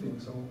to do two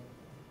things. So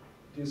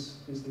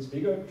this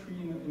bigger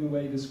tree in a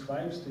way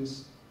describes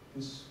this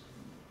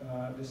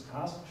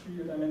task tree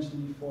that I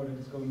mentioned before, that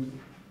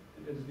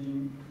is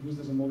being used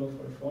as a model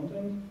for the front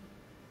end.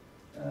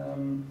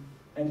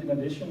 And in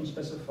addition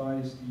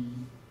specifies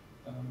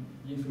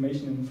the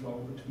information inflow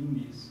between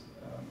these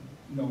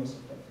nodes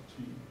of that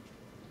tree.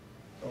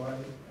 So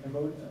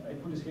I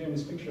put this here in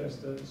this picture as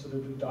the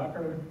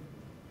darker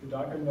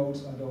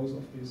nodes are those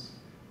of this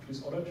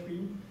other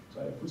tree.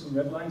 So I put some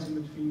red lines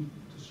in between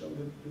to show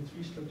the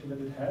tree structure that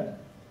it had.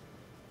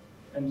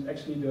 And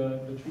actually the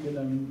tree that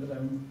I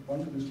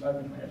want to describe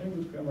in my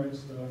attribute grammar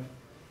is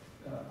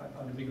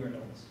are the bigger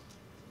nodes.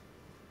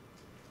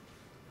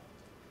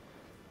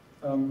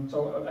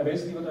 So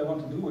basically what I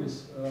want to do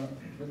is,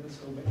 let's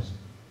go back.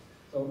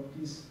 So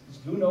these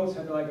blue nodes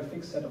have like a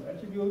fixed set of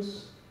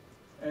attributes,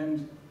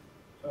 and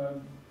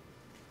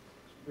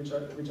which I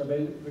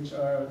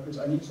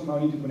somehow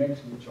need to connect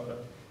to each other.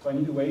 So I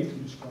need a way to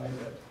describe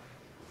that.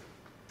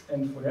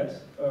 And for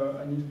that,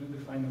 I need to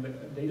define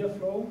a data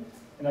flow,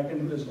 and I can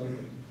do this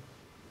locally.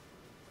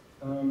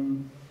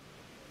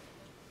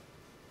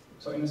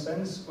 So in a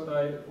sense,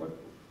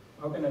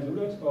 how can I do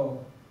that?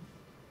 Well,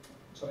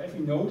 so every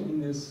node in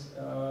this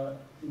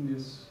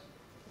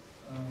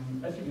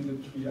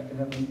attributed tree, I can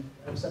have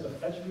a set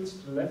of attributes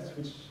to the left,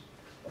 which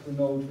of the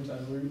node which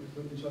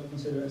I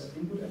consider as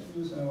input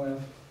attributes, and I will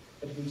have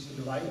attributes to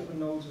the right of the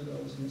node, so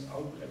those are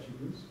output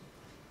attributes.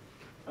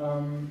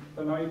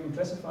 But now you can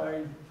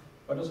classify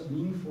what does it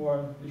mean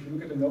for, if you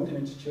look at the node and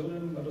its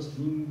children, what does it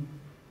mean,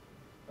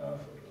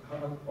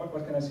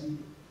 what can I see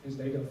is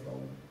data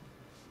flow.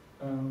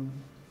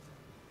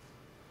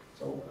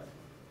 So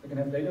I can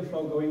have data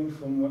flow going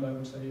from what I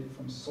would say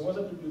from source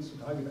attributes to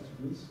target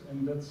attributes,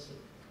 and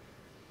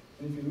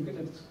if you look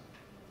at it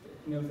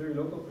in a very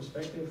local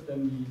perspective,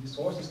 then the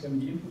sources can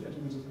be input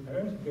attributes of the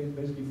parent,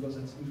 basically because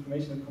it's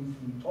information that comes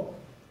from the top,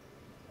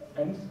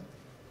 and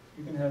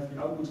you can have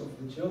the outputs of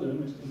the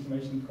children, which is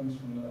information that comes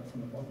from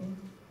the bottom.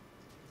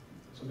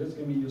 So that's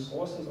going to be your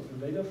sources of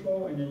the data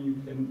flow, and then you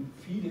can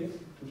feed it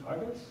to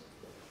targets,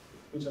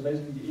 which are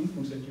basically the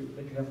inputs that you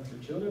have of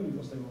your children,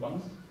 because they will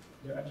want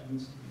their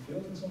attributes to be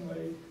filled in some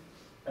way,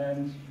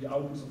 and the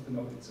outputs of the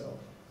node itself.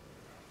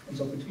 And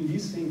so between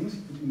these things,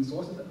 between the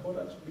sources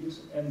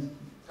attributes and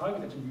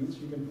target attributes,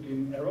 you can put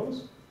in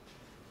arrows,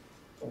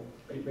 so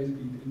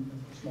basically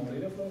a small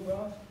data flow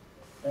graph.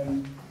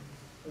 And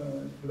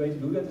the way to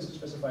do that is to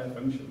specify a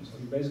function. So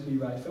you basically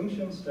write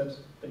functions that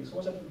take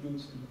source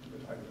attributes and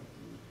the target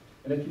attribute.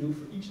 And that you do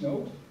for each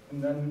node.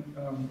 And then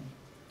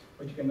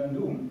what you can then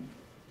do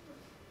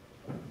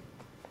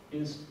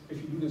is,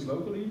 if you do this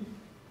locally,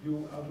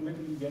 you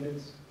automatically get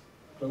it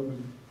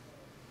globally.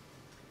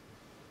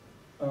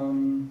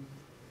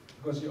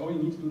 Because you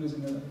only need to do this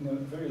in a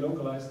very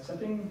localized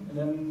setting, and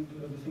then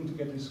the thing to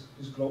get this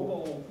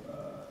global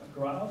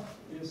graph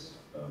is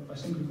by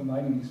simply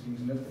combining these things,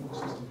 and that's what the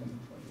system can do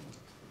for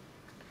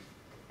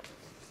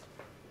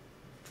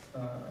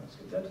you. Let's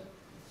get that.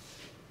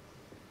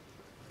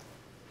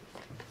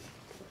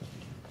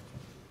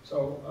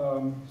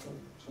 So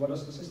what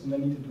does the system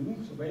then need to do?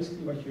 So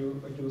basically what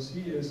you'll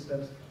see is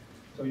that,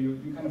 so you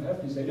kind of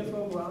have this data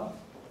flow graph,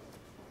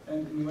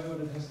 And in a way, what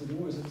it has to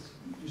do is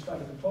you start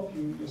at the top,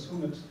 you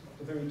assume that at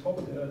the very top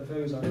the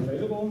values are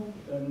available,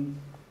 then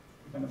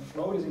you kind of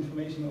flow this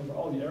information over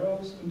all the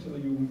arrows until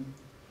you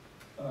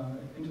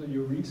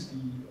reach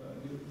the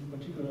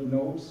particular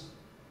nodes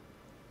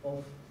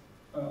of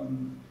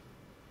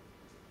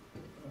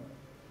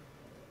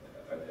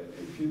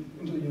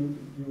until you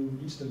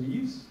reach the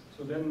leaves.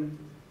 So then,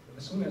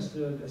 as soon as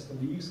the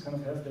leaves kind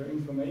of have their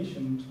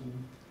information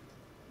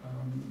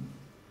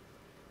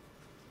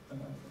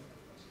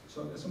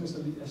so as soon as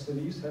the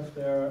leaves have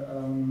their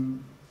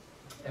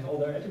have all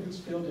their attributes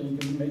filled, then you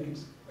can make it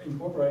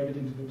incorporated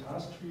into the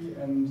task tree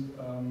and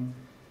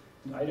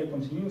either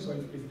continue. So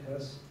if it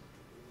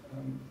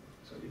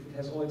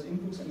has all its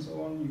inputs and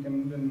so on, it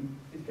can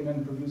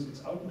then produce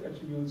its output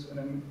attributes and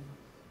then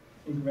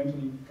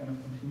incrementally kind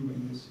of continue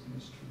in this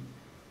tree.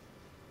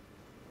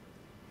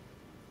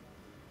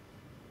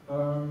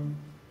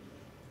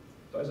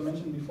 So as I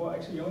mentioned before,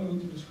 actually you only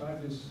need to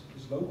describe this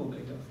local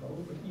data flow,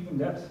 but even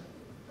that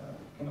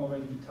can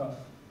already be tough,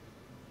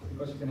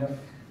 because you can have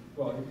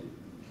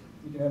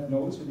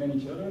nodes with many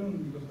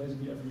children, because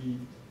basically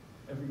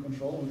every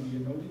control will be a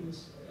node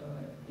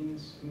in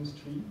this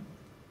tree,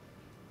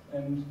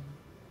 and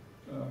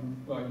you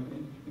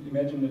can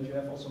imagine that you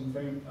have also a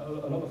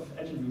lot of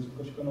attributes,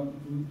 because you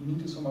need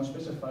to somehow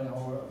specify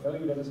how a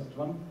value that is at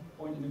one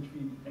point in the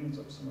tree ends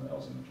up somewhere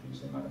else in the tree,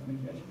 so you might have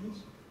many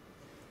attributes.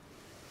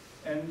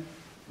 And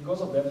because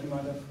of that, you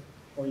might have,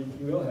 or you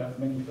will have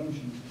many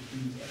functions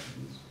between these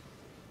attributes.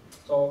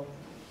 So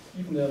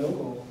even the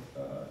local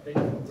data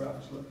flow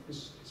graph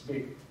is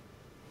big.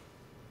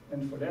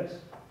 And for that,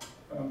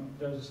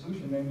 there's a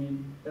solution, namely,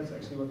 that's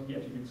actually what the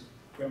attributes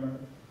grammar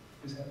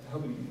is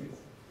helping you with.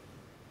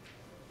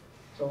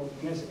 So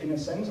in a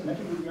sense, an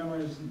attribute grammar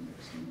is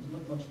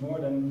not much more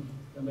than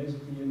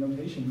basically a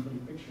notation for the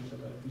pictures that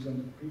I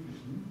presented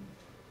previously.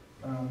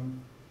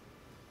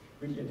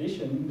 With the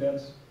addition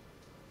that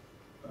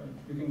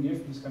you can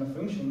give these kind of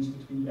functions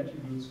between the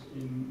attributes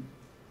in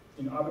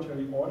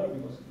arbitrary order,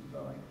 because these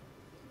are like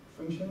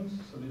functions,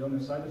 so they don't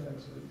have side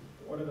effects, so the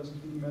order doesn't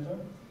really matter.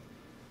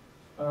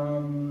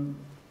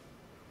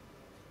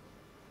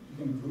 You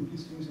can group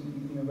these things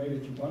in a way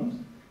that you want.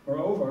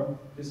 Moreover,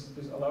 this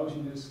allows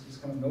you this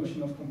kind of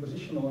notion of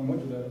compositional and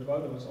modular that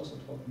Wouter was also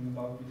talking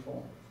about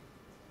before.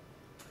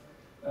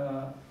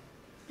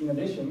 In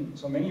addition,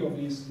 so many of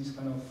these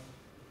kind of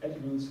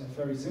attributes have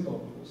very simple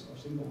rules or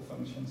simple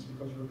functions,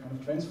 because you're kind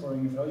of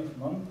transferring a value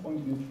from one point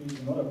in the tree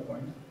to another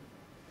point.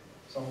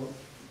 So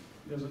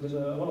there's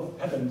a lot of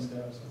patterns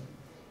there. So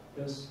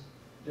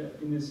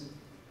in this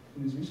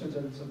research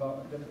that it's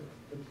about that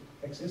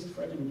exist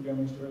for attribute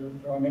grammars,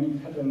 there are many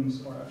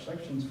patterns or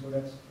abstractions for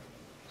that,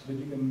 so that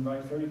you can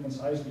write very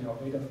concisely how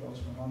data flows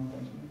from one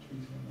point in the tree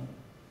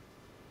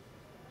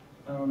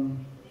to another.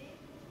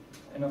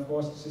 And of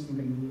course, the system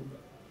can do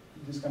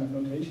this kind of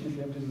notation. If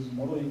you have this as a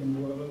model, you can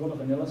do a lot of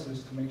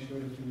analysis to make sure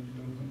that you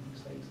don't make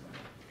mistakes.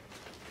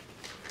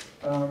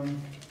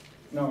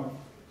 Now,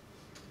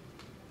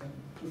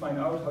 to find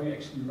out how you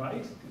actually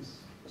write this,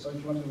 so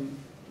if you want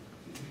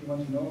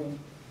to know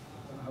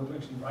how to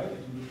actually write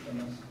attribute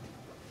grammars,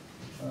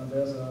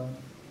 there's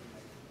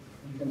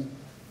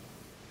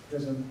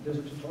a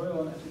tutorial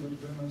on attribute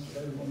grammars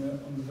available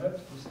on the web.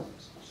 Just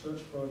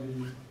search for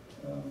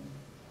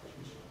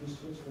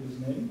this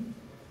name,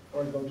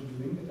 or go to the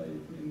link that I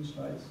put in the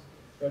slides,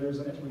 where there's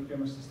an attribute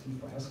grammar system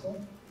for Haskell.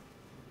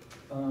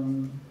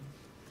 And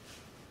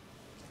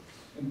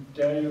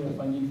there you will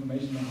find the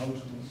information on how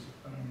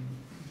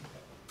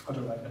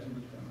to write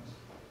attribute grammars.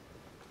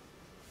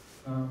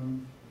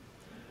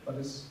 But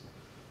it's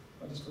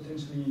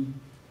potentially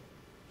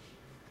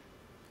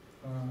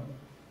back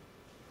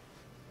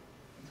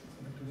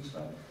to this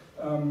slide.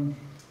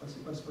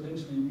 What's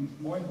potentially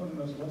more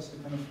important is what's the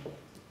kind of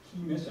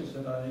key message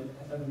that I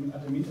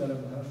at the meta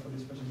level have for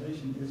this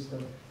presentation is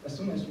that as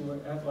soon as you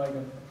have like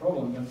a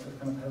problem that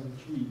kind of has a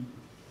tree,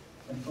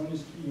 and from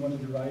this tree you want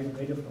to derive a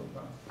data flow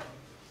graph,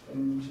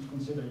 then you should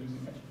consider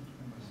using attribute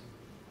grammars.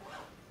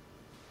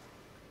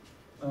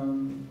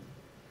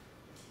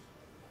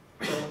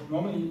 So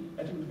normally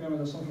attribute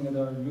grammars are something that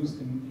are used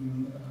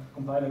in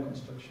compiler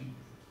construction.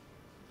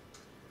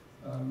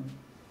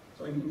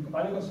 So in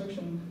compiler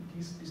construction,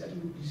 these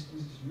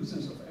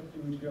uses of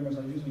attribute grammars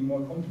are usually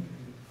more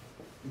complicated,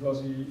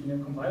 because in a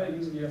compiler you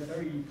usually have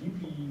very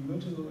deeply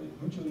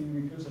mutually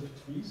recursive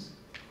trees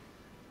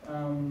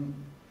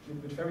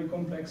with very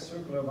complex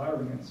circular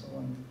wiring and so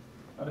on.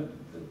 Now the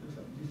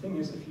thing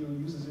is, if you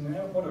use this in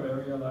another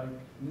area, like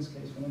in this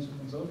case financial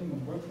consulting or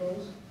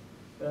workflows,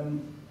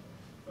 then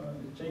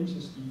it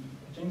changes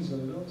a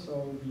little.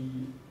 So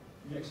we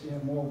actually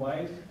have more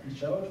wide and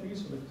shallow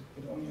trees, so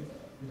with only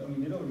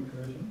little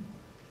recursion,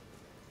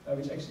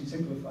 which actually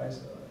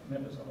simplifies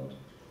matters a lot.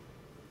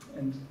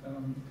 And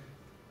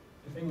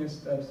the thing is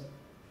that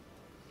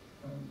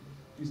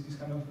the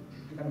kind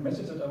of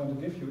message that I want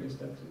to give you is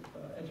that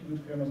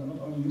attribute grammars are not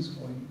only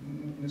useful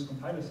in this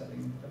compiler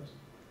setting, but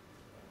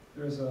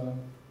there's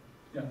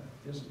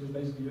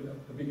basically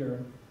a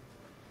bigger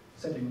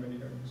setting where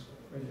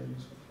they're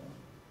useful for.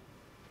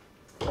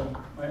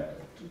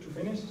 to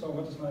finish, so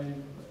what is my,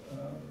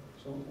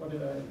 so what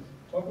did I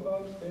talk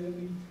about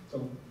basically?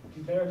 So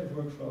declarative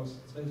workflows,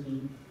 it's basically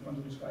you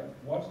want to describe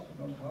what,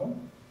 but not how.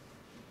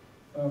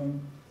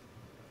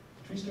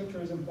 Tree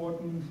structure is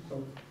important,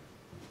 so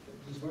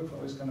this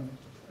workflow is kind of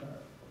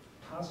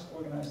task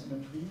organized in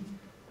a tree,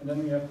 and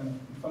then we have kind of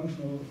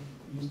functional,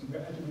 we use the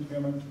attribute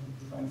grammar to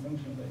define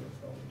functional data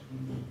flow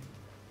between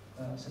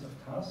the set of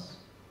tasks,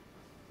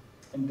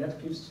 and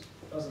that gives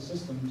us a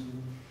system to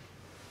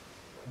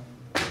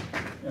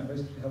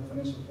basically help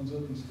financial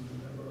consultants to do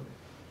their work.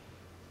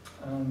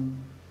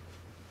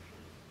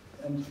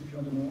 And if you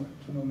want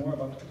to know more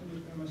about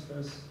attribute grammars,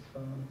 there's,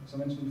 as I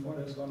mentioned before,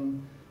 there's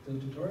the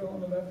tutorial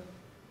on the web,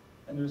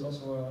 and there's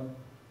also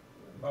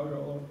Wouter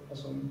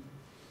also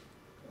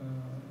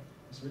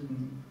has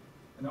written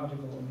an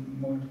article on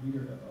Moment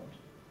Reader about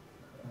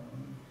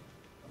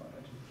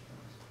attribute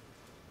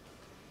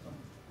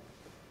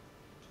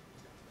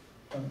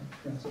grammars.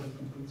 Yeah, so that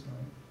concludes my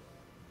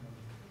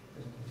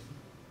presentation.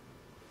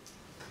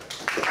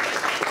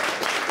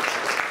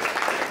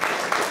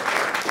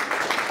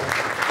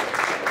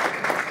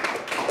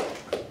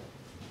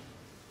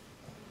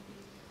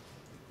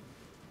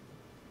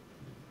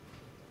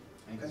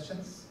 Any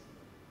questions?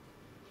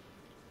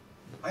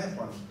 I have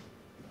one.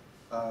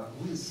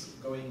 Who is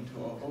going to,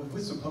 or who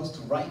is supposed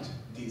to write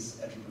these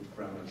attribute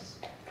grammars?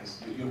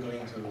 Because you're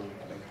going to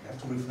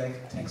have to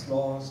reflect tax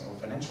laws or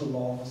financial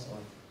laws or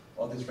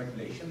all these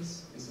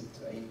regulations. Is it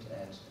aimed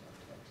at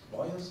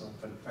lawyers or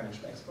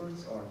financial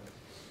experts, or?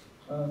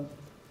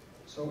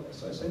 So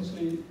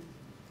essentially,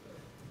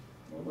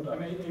 what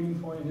I'm aiming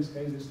for in this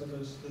case is that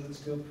there's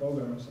still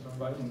programmers that are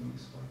writing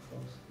these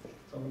workflows.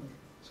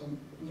 So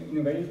in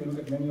a way, if you look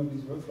at many of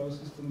these workflow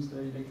systems,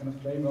 they kind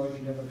of claim, well, if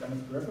you have a kind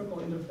of graphical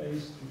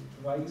interface to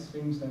write these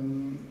things,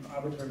 then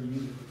arbitrary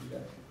user could do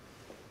that.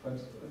 But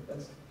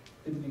that's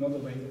typically not the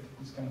way that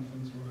these kind of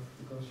things work,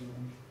 because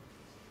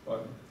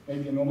well,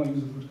 maybe a normal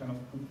user would kind of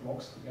put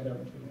blocks together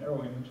between an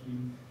arrow in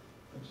between.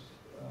 But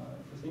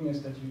the thing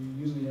is that you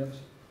usually have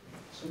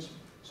such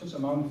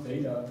amount of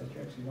data that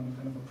you actually want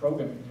kind of a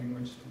programming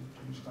language to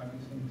describe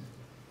these things.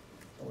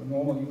 So a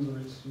normal user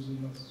is usually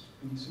not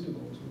really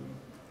suitable to.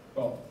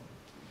 Well,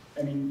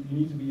 I mean, you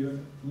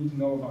need to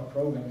know about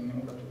programming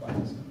in order to write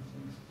these kind of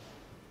things.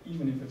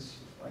 Even if it's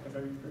like a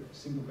very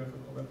simple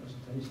graphical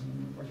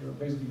representation, what you're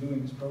basically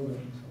doing is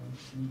programming, so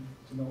you need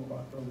to know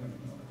about programming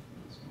in order to do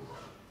these things.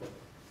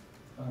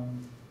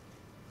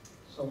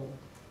 So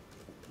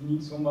you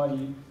need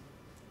somebody,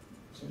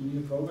 so you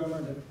need a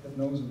programmer that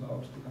knows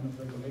about the kind of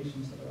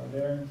regulations that are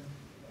there,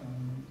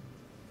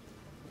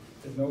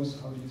 that knows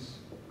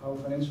how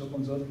financial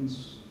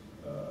consultants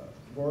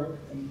work,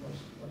 and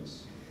what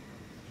is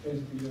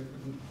basically a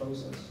good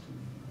process to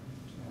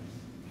have.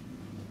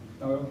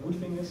 Now, a good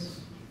thing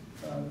is,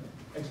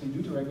 actually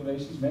due to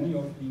regulations, many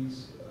of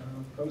these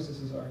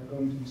processes are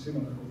going to be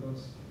similar,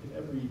 because if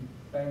every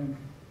bank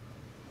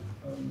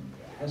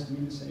has to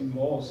meet the same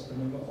laws, then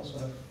they will also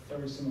have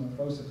very similar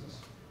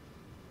processes.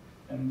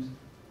 And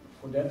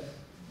for that,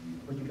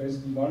 what you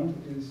basically want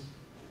is,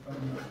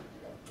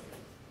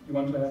 you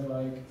want to have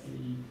like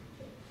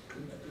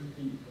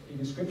a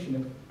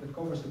description that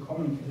covers the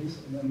common case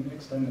and then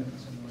extend it in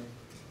some way.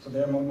 So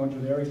their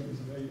modularity is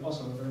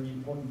also a very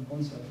important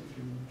concept if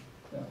you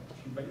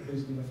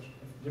basically have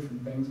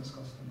different banks as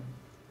customers.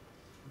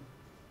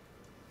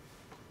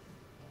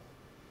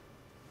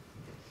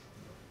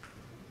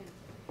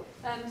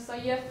 So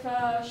you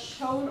have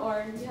shown,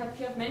 or you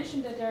have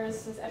mentioned that there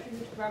is this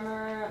attribute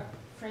grammar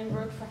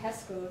framework for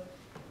Haskell.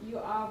 You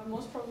are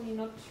most probably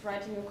not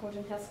writing your code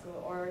in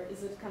Haskell, or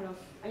is it kind of,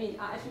 I mean,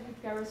 are attribute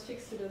grammars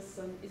fixed to this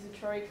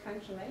esoteric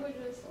functional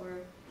languages,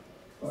 or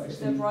is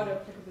there broader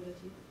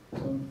applicability?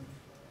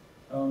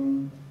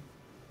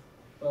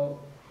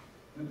 Well,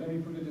 let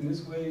me put it in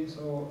this way.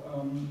 So,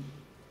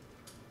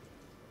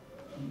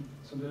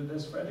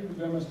 there's for attribute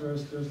grammars.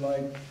 There's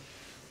like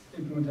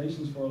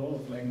implementations for a lot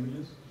of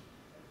languages.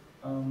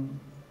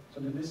 So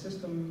this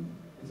system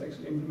is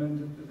actually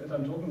implemented. That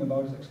I'm talking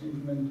about is actually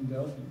implemented in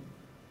Delphi.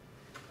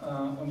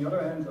 On the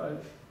other hand,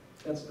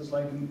 that's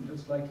like the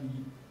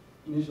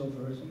initial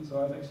version.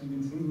 So I've actually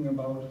been thinking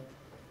about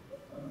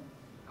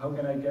how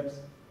can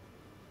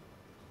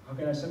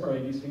I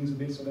separate these things a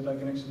bit so that I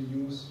can actually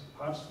use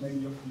parts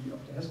maybe of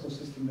the Haskell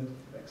system that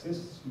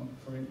exists,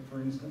 for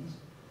instance,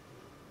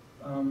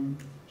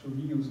 to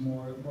reuse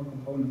more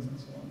components and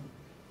so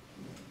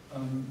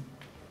on.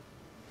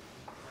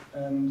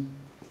 And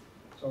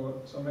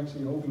so I'm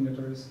actually hoping that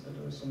there is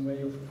some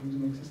way of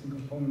using existing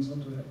components,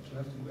 not to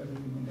have to do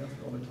everything in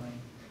Delphi all the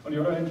time. On the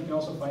other hand, you can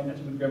also find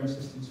attribute grammar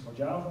systems for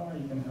Java.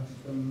 You can have,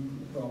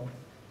 well,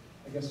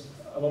 I guess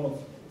a lot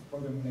of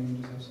programming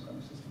languages have some kind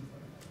of system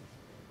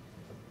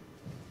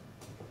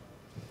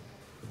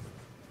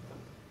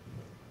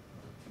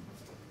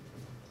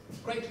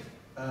for that. Great,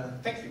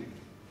 thank you.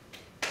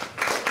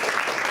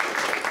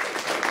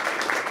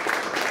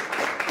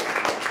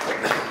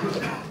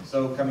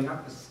 So coming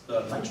up is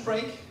the lunch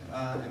break,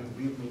 and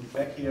we'll meet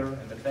back here,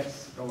 and the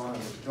class go on,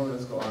 and the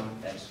tutorials go on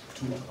at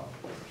 2 o'clock.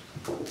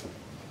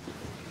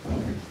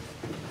 Okay.